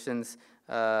administration's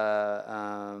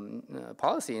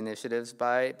policy initiatives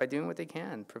by doing what they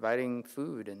can, providing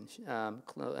food and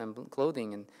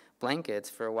clothing and blankets.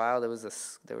 For a while, there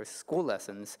were school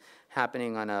lessons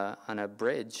happening on a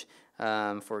bridge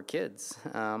for kids,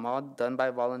 all done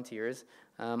by volunteers,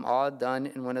 all done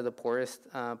in one of the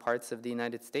poorest parts of the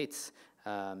United States.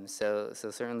 So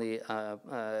certainly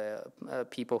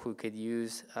people who could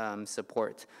use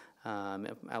support.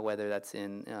 Whether that's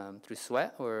through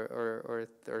sweat or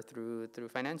through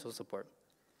financial support.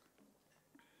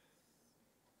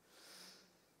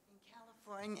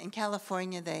 In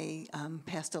California, they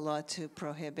passed a law to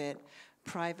prohibit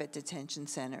private detention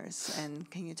centers. And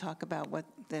can you talk about what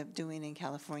they're doing in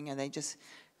California? Are they just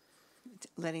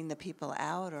letting the people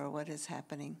out, or what is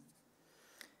happening?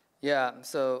 Yeah,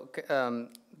 so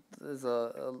there's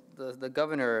the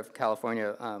governor of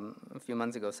California a few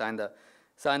months ago signed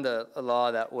a law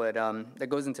that would that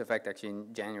goes into effect actually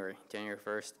in January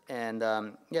 1st, and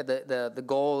yeah, the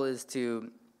goal is to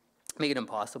make it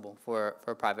impossible for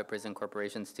private prison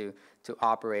corporations to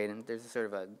operate, and there's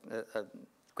sort of a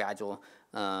gradual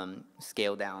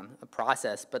scale down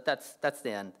process, but that's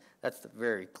the end. That's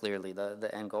very clearly the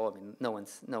end goal. I mean, no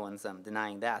one's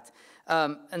denying that.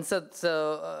 And so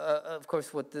of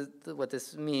course, what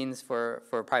this means for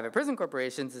private prison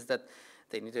corporations is that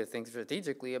they need to think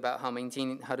strategically about how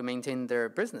to maintain their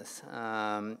business,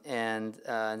 and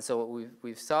so what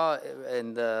we saw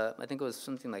in I think it was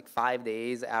something like 5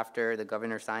 days after the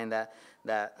governor signed that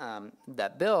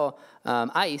bill,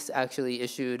 ICE actually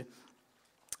issued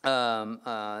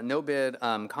no bid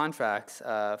contracts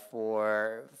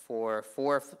for four,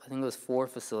 I think it was 4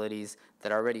 facilities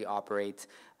that already operate.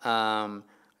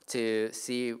 To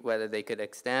see whether they could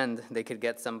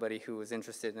get somebody who was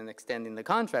interested in extending the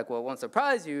contract. Well, it won't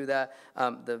surprise you that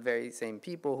the very same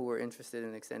people who were interested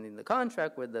in extending the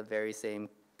contract were the very same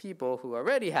people who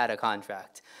already had a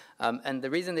contract. And the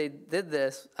reason they did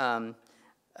this, I mean,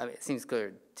 it seems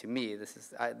clear to me. This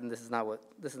is not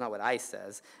what ICE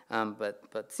says, but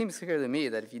it seems clear to me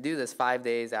that if you do this 5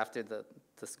 days after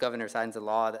this governor signs a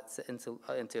law that's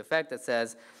into effect that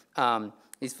says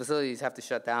these facilities have to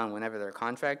shut down whenever their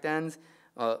contract ends.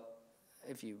 Well,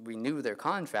 if you renew their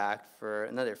contract for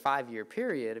another 5-year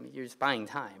period, I mean, you're just buying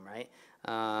time, right?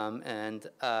 And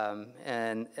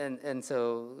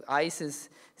so ICE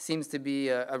seems to be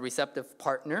a receptive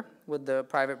partner with the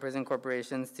private prison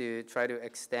corporations to try to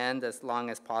extend as long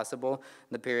as possible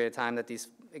the period of time that these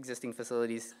existing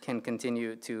facilities can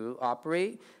continue to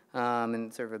operate in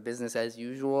sort of a business as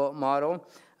usual model.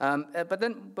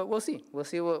 But we'll see. We'll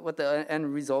see what the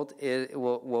end result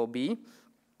will be.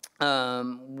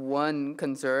 One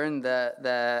concern that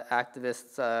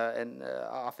activists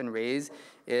often raise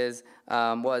is,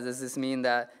 does this mean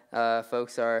that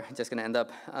folks are just going to end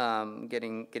up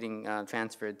getting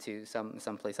transferred to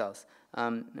someplace else?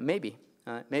 Maybe,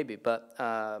 but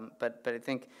I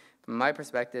think from my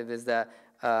perspective is that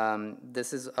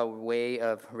this is a way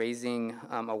of raising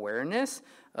awareness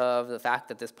of the fact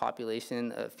that this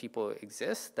population of people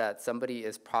exists, that somebody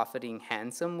is profiting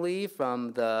handsomely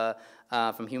from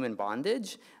human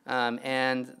bondage,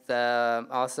 and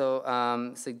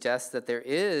also suggests that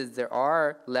there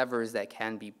are levers that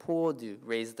can be pulled to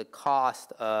raise the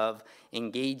cost of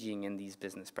engaging in these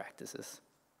business practices.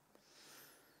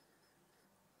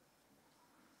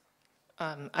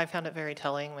 I found it very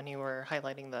telling when you were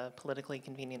highlighting the politically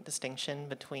convenient distinction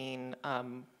between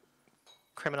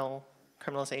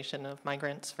criminalization of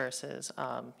migrants versus,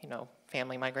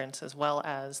 family migrants, as well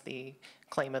as the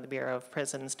claim of the Bureau of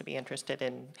Prisons to be interested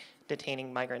in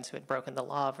detaining migrants who had broken the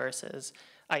law versus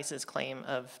ICE's claim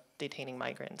of detaining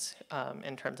migrants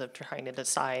in terms of trying to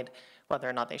decide whether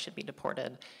or not they should be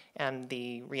deported, and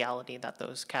the reality that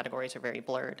those categories are very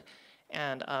blurred.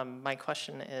 And my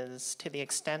question is, to the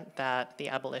extent that the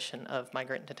abolition of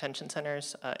migrant detention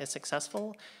centers is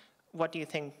successful, what do you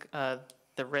think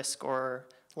the risk or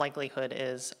likelihood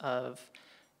is of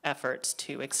efforts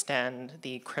to extend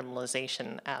the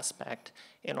criminalization aspect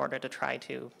in order to try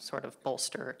to sort of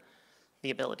bolster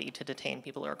the ability to detain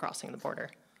people who are crossing the border?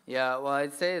 Yeah, well,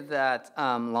 I'd say that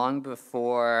long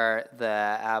before the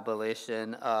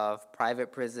abolition of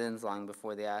private prisons, long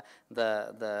before the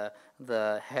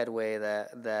headway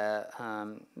that the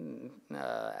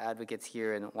advocates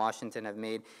here in Washington have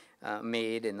made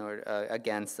in order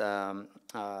against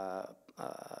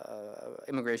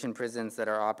immigration prisons that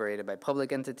are operated by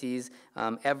public entities,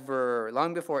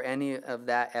 long before any of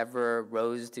that ever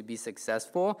rose to be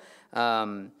successful,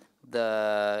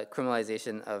 the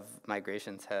criminalization of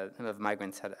migrants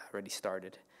had already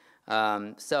started.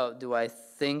 So do I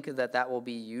think that that will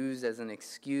be used as an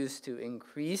excuse to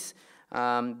increase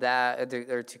that,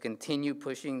 or to continue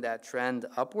pushing that trend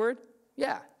upward?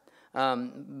 Yeah.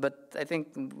 But I think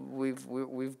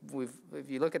if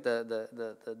you look at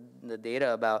the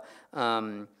data about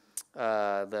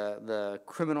the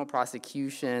criminal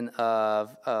prosecution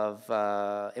of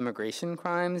immigration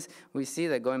crimes, we see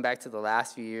that going back to the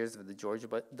last few years of the George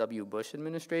W. Bush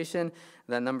administration,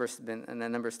 that number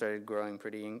started growing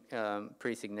pretty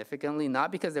significantly.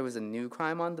 Not because there was a new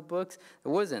crime on the books,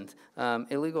 there wasn't.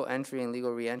 Illegal entry and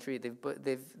legal reentry,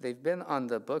 they've been on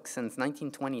the books since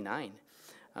 1929.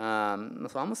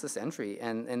 So almost a century,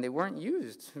 and they weren't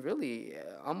used really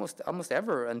almost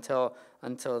ever until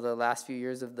the last few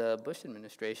years of the Bush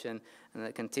administration, and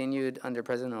it continued under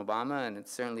President Obama, and it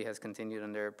certainly has continued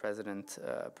under President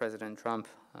Trump.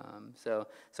 So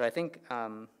I think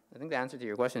the answer to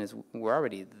your question is we're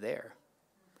already there.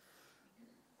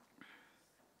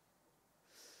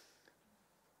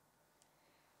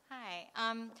 Hi.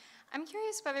 I'm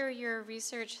curious whether your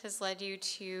research has led you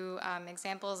to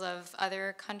examples of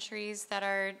other countries that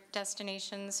are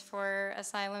destinations for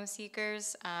asylum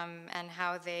seekers, and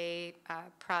how they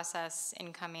process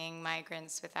incoming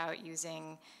migrants without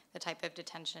using the type of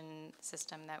detention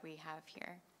system that we have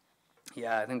here.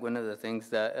 Yeah, I think one of the things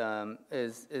that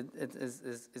is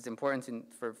important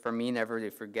for me never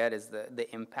to forget is the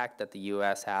impact that the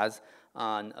U.S. has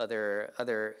on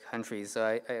other countries.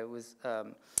 So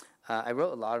I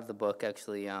wrote a lot of the book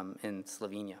actually in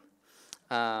Slovenia,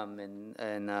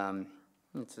 and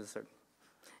it's just in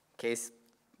case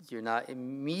you're not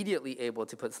immediately able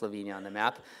to put Slovenia on the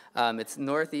map. It's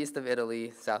northeast of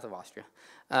Italy, south of Austria,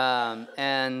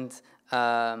 and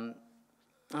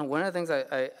one of the things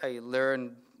I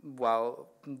learned while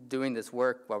doing this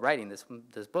work, while writing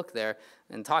this book there,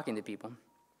 and talking to people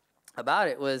about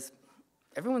it was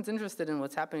everyone's interested in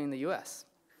what's happening in the U.S.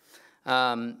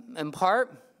 In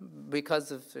part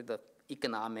because of the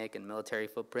economic and military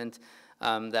footprint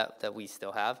that we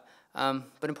still have,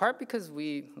 but in part because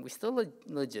we still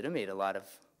legitimate a lot of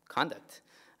conduct.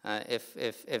 If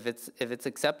it's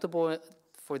acceptable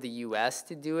for the U.S.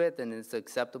 to do it, then it's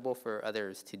acceptable for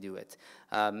others to do it.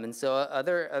 And so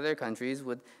other countries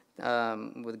with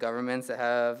governments that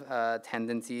have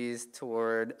tendencies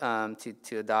toward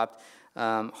to adopt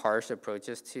harsh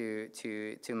approaches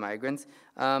to migrants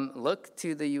look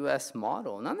to the U.S.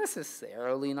 model. Not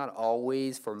necessarily, not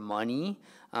always for money,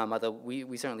 although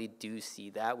we certainly do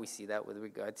see that. We see that with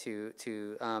regard to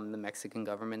the Mexican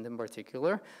government in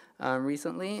particular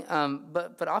recently.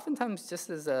 But oftentimes just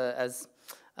as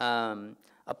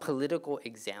a political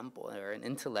example or an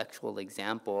intellectual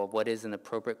example of what is an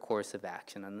appropriate course of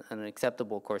action, an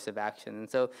acceptable course of action. And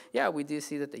so, yeah, we do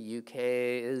see that the UK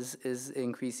is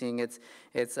increasing its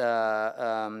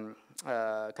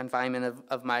confinement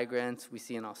of migrants. We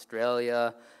see in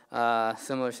Australia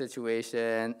similar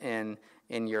situation,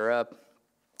 in Europe.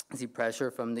 We see pressure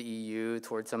from the EU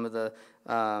towards some of the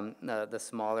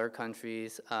smaller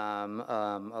countries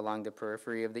along the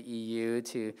periphery of the EU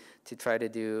to try to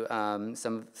do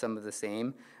some of the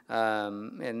same,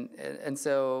 and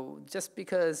so just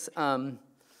because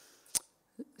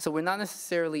so we're not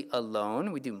necessarily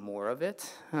alone, we do more of it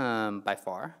by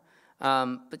far,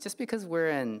 but just because we're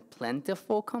in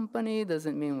plentiful company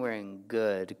doesn't mean we're in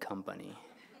good company.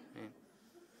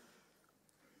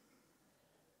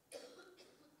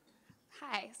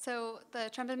 Hi. So the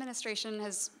Trump administration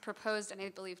has proposed and I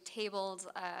believe tabled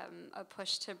a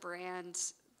push to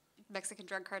brand Mexican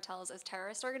drug cartels as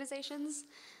terrorist organizations.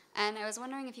 And I was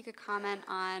wondering if you could comment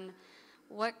on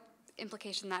what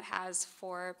implication that has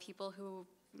for people who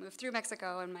move through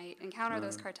Mexico and might encounter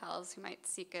those cartels, who might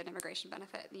seek an immigration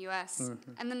benefit in the U.S.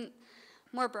 And then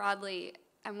more broadly,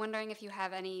 I'm wondering if you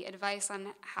have any advice on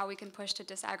how we can push to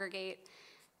disaggregate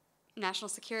national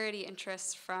security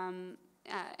interests from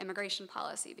immigration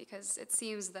policy, because it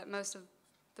seems that most of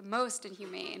the most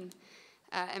inhumane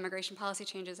immigration policy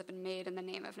changes have been made in the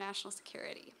name of national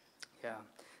security. Yeah.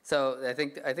 So I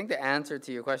think the answer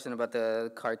to your question about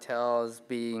the cartels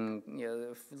being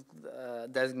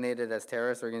designated as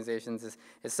terrorist organizations is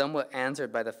somewhat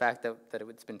answered by the fact that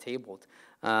it's been tabled.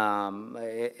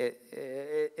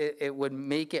 It would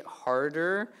make it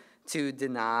harder to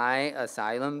deny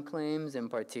asylum claims, in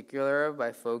particular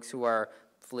by folks who are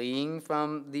fleeing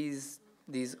from these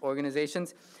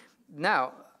organizations.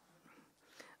 Now,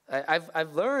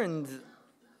 I've learned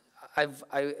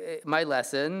my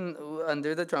lesson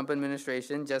under the Trump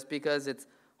administration. Just because it's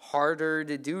harder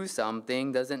to do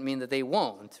something doesn't mean that they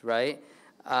won't, right?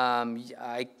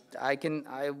 I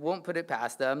won't put it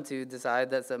past them to decide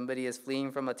that somebody is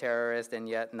fleeing from a terrorist and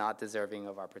yet not deserving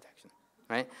of our protection,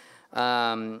 right?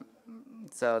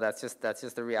 So that's just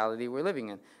the reality we're living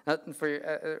in.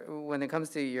 When it comes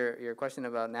to your question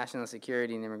about national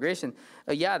security and immigration,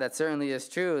 yeah, that certainly is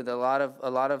true. A lot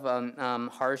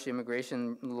of harsh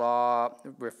immigration law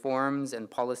reforms and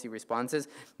policy responses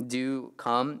do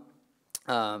come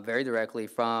very directly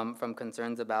from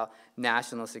concerns about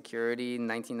national security. In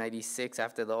 1996,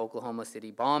 after the Oklahoma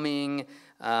City bombing,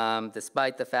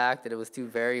 despite the fact that it was a group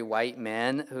of very white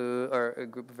men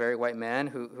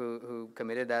who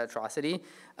committed that atrocity,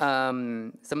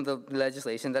 some of the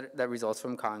legislation that results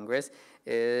from Congress,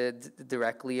 it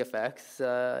directly affects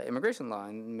immigration law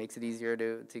and makes it easier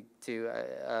to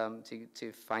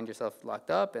find yourself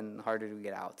locked up and harder to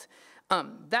get out.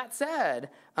 That said,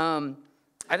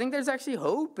 I think there's actually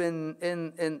hope in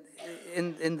the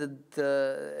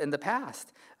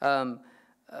past.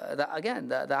 Again,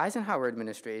 the Eisenhower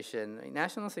administration,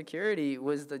 national security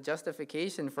was the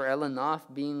justification for Ellen Knopf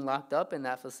being locked up in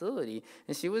that facility,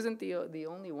 and she wasn't the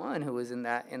only one who was in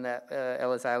that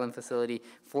Ellis Island facility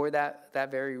for that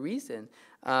very reason.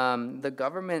 The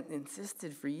government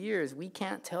insisted for years, we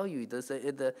can't tell you this.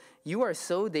 You are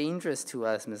so dangerous to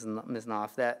us, Ms.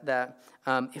 Knopf, that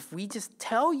if we just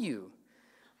tell you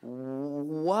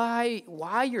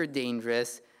why you're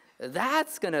dangerous,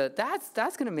 that's gonna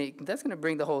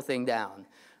bring the whole thing down.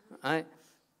 Right?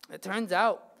 It turns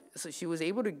out, so she was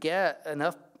able to get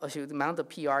enough. She mounted a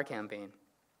PR campaign,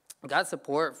 got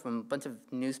support from a bunch of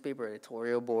newspaper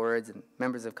editorial boards and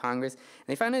members of Congress. And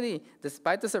they finally,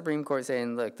 despite the Supreme Court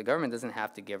saying, look, the government doesn't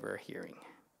have to give her a hearing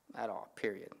at all,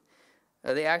 period.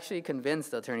 They actually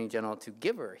convinced the Attorney General to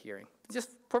give her a hearing,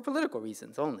 just for political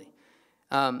reasons only.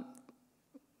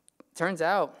 Turns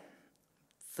out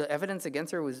the evidence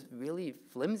against her was really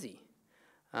flimsy.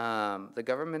 The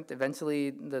government eventually,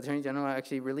 the Attorney General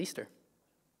actually released her.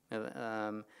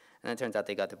 And it turns out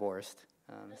they got divorced.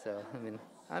 So,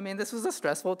 I mean, this was a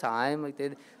stressful time, like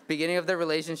the beginning of their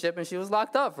relationship, and she was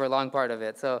locked up for a long part of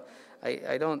it. So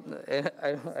I don't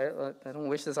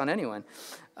wish this on anyone.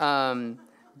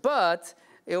 But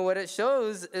what it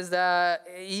shows is that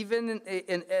even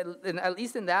at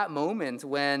least in that moment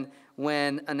when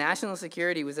a national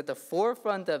security was at the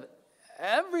forefront of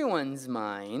everyone's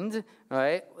mind,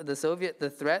 right?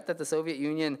 The threat that the Soviet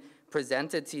Union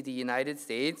presented to the United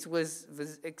States was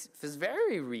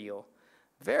very real,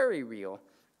 very real.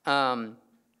 And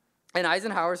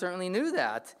Eisenhower certainly knew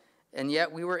that, and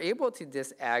yet we were able to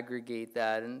disaggregate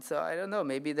that. And so I don't know,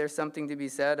 maybe there's something to be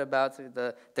said about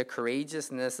the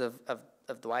courageousness of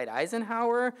Dwight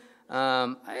Eisenhower.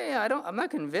 I'm not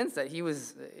convinced that he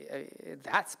was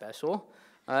that special.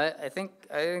 I think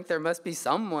there must be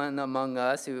someone among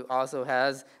us who also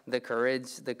has the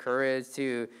courage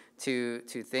to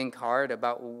think hard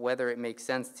about whether it makes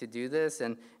sense to do this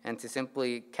and to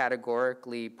simply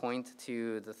categorically point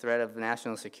to the threat of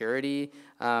national security.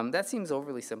 That seems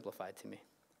overly simplified to me.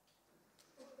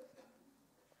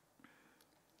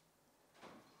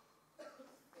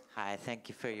 Hi, thank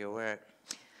you for your work.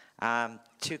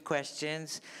 2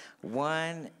 questions.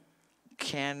 One,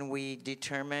 can we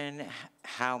determine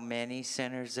how many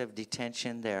centers of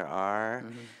detention there are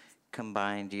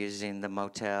combined using the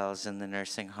motels and the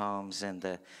nursing homes and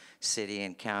the city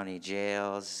and county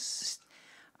jails,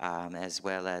 as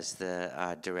well as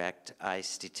the direct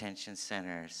ICE detention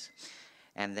centers?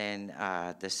 And then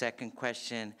the second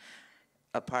question,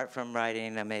 apart from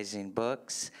writing amazing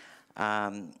books,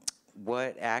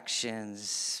 what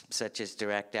actions, such as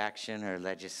direct action or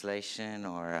legislation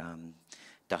or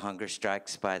the hunger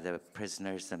strikes by the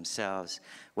prisoners themselves,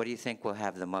 what do you think will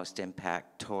have the most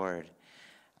impact toward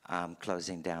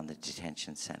closing down the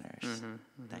detention centers?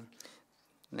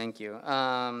 Thank you.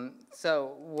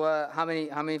 So how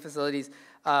many facilities?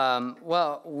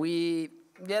 Well,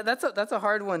 that's a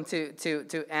hard one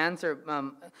to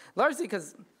answer, largely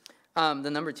because the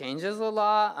number changes a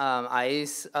lot.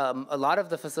 ICE, a lot of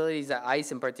the facilities that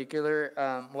ICE in particular,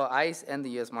 ICE and the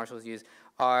U.S. Marshals use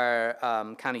are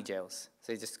county jails.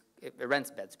 So it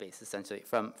rents bed space essentially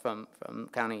from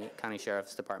county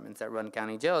sheriff's departments that run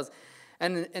county jails.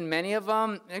 And many of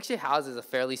them actually houses a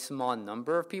fairly small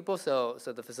number of people. So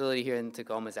the facility here in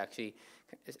Tacoma is actually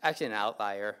an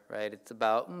outlier, right? It's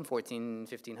about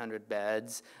 1,500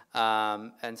 beds,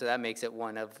 and so that makes it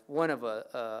one of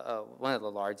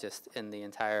the largest in the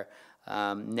entire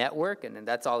network, and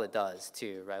that's all it does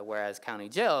too, right? Whereas county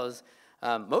jails,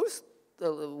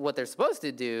 what they're supposed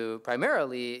to do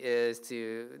primarily is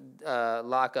to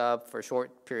lock up for a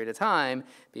short period of time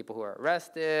people who are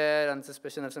arrested on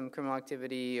suspicion of some criminal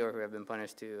activity or who have been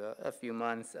punished to a few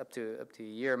months up to a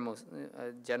year, most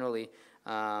generally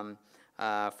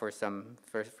for some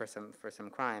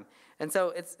crime. And so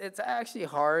it's actually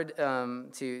hard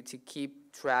to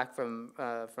keep track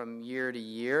from year to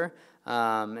year,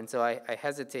 and so I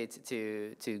hesitate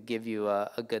to give you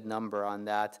a good number on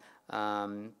that.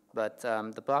 But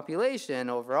the population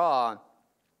overall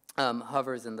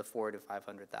hovers in the 400,000 to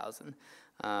 500,000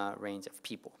 range of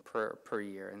people per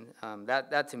year, and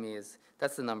that to me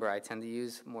that's the number I tend to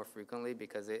use more frequently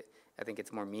because I think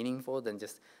it's more meaningful than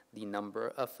just the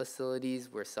number of facilities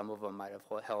where some of them might have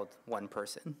held one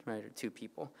person, right, or two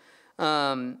people.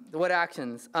 What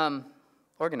actions?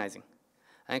 Organizing.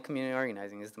 I think community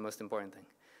organizing is the most important thing.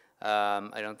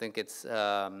 I don't think it's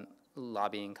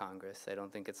lobbying Congress. I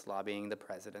don't think it's lobbying the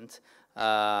president.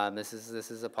 This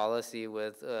is a policy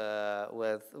with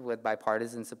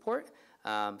bipartisan support.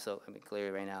 So I mean,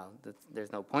 clearly right now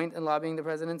there's no point in lobbying the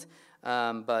president.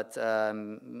 But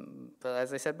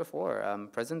as I said before,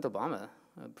 President Obama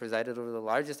presided over the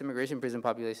largest immigration prison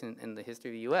population in the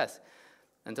history of the U.S.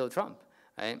 until Trump,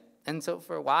 right? And so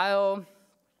for a while,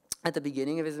 at the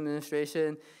beginning of his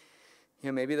administration,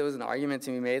 maybe there was an argument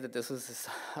to be made that this was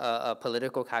a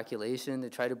political calculation to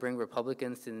try to bring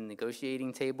Republicans to the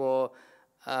negotiating table.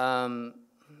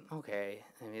 Okay,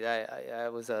 I mean,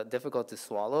 that was a difficult to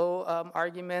swallow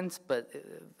argument, but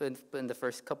in the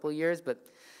first couple of years, but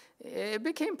it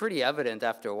became pretty evident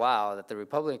after a while that the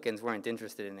Republicans weren't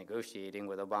interested in negotiating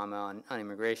with Obama on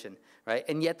immigration, right?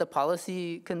 And yet the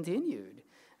policy continued.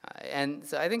 And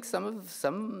so I think some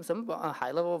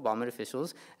high-level Obama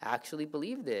officials actually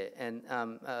believed it. And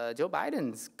Joe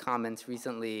Biden's comments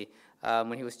recently,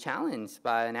 when he was challenged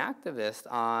by an activist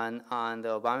on the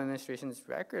Obama administration's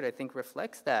record, I think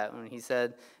reflects that when he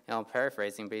said,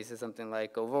 paraphrasing, basically something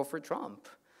like, "Go vote for Trump."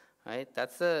 Right?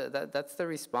 That's the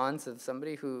response of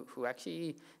somebody who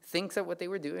actually thinks that what they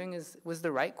were doing was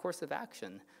the right course of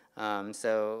action.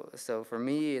 So for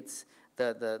me, it's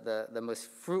the most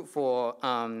fruitful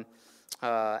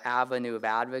avenue of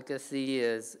advocacy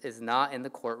is not in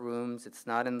the courtrooms. It's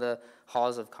not in the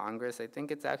halls of Congress. I think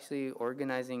it's actually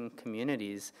organizing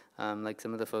communities, like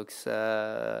some of the folks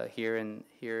here in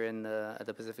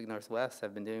the Pacific Northwest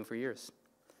have been doing for years.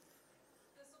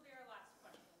 This will be our last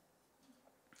question.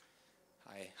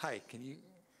 Hi. Can you?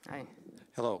 Hi.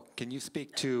 Hello. Can you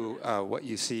speak to what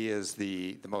you see as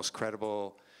the most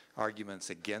credible arguments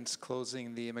against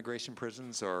closing the immigration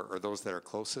prisons, or those that are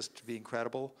closest to being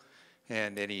credible,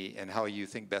 and how you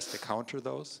think best to counter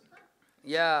those?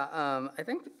 Yeah, I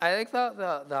think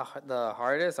the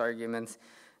hardest arguments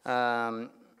to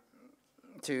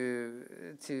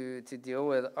deal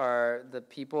with are the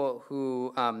people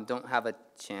who don't have a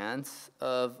chance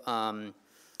of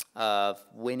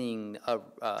winning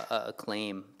a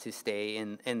claim to stay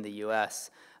in the U.S.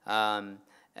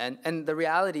 And the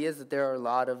reality is that there are a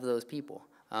lot of those people.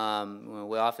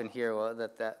 We often hear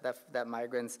that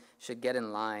migrants should get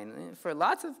in line. For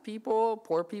lots of people,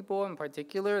 poor people in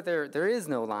particular, there is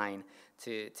no line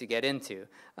to get into.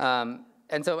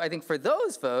 And so I think for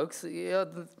those folks,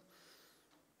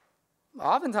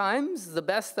 oftentimes the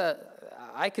best that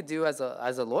I could do as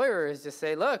a lawyer is just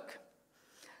say, look,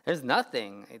 there's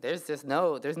nothing. There's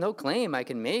no claim I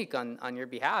can make on your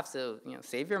behalf. So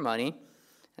save your money,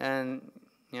 and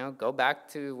go back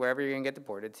to wherever you're gonna get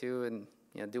deported to, and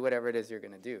do whatever it is you're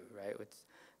gonna do, right? Which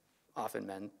often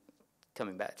meant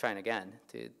coming back, trying again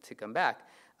to come back.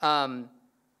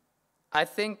 I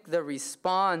think the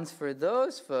response for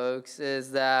those folks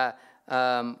is that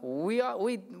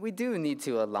we do need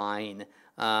to align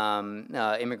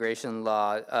immigration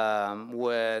law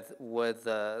with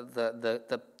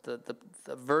the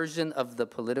version of the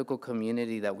political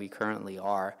community that we currently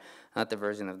are, not the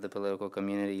version of the political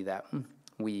community that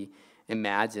we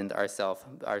imagined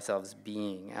ourselves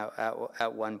being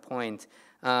at one point.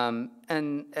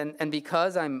 And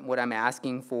because what I'm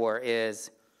asking for is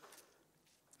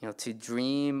to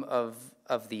dream of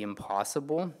the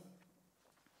impossible,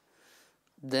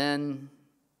 then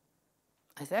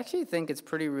I actually think it's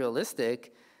pretty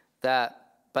realistic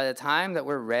that by the time that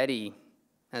we're ready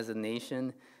as a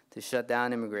nation to shut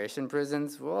down immigration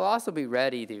prisons, we'll also be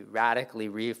ready to radically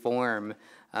reform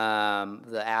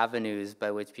the avenues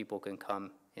by which people can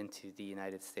come into the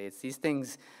United States. These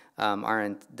things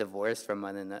aren't divorced from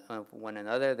one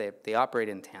another. They operate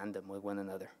in tandem with one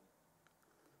another.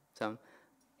 So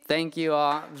thank you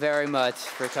all very much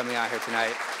for coming out here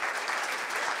tonight.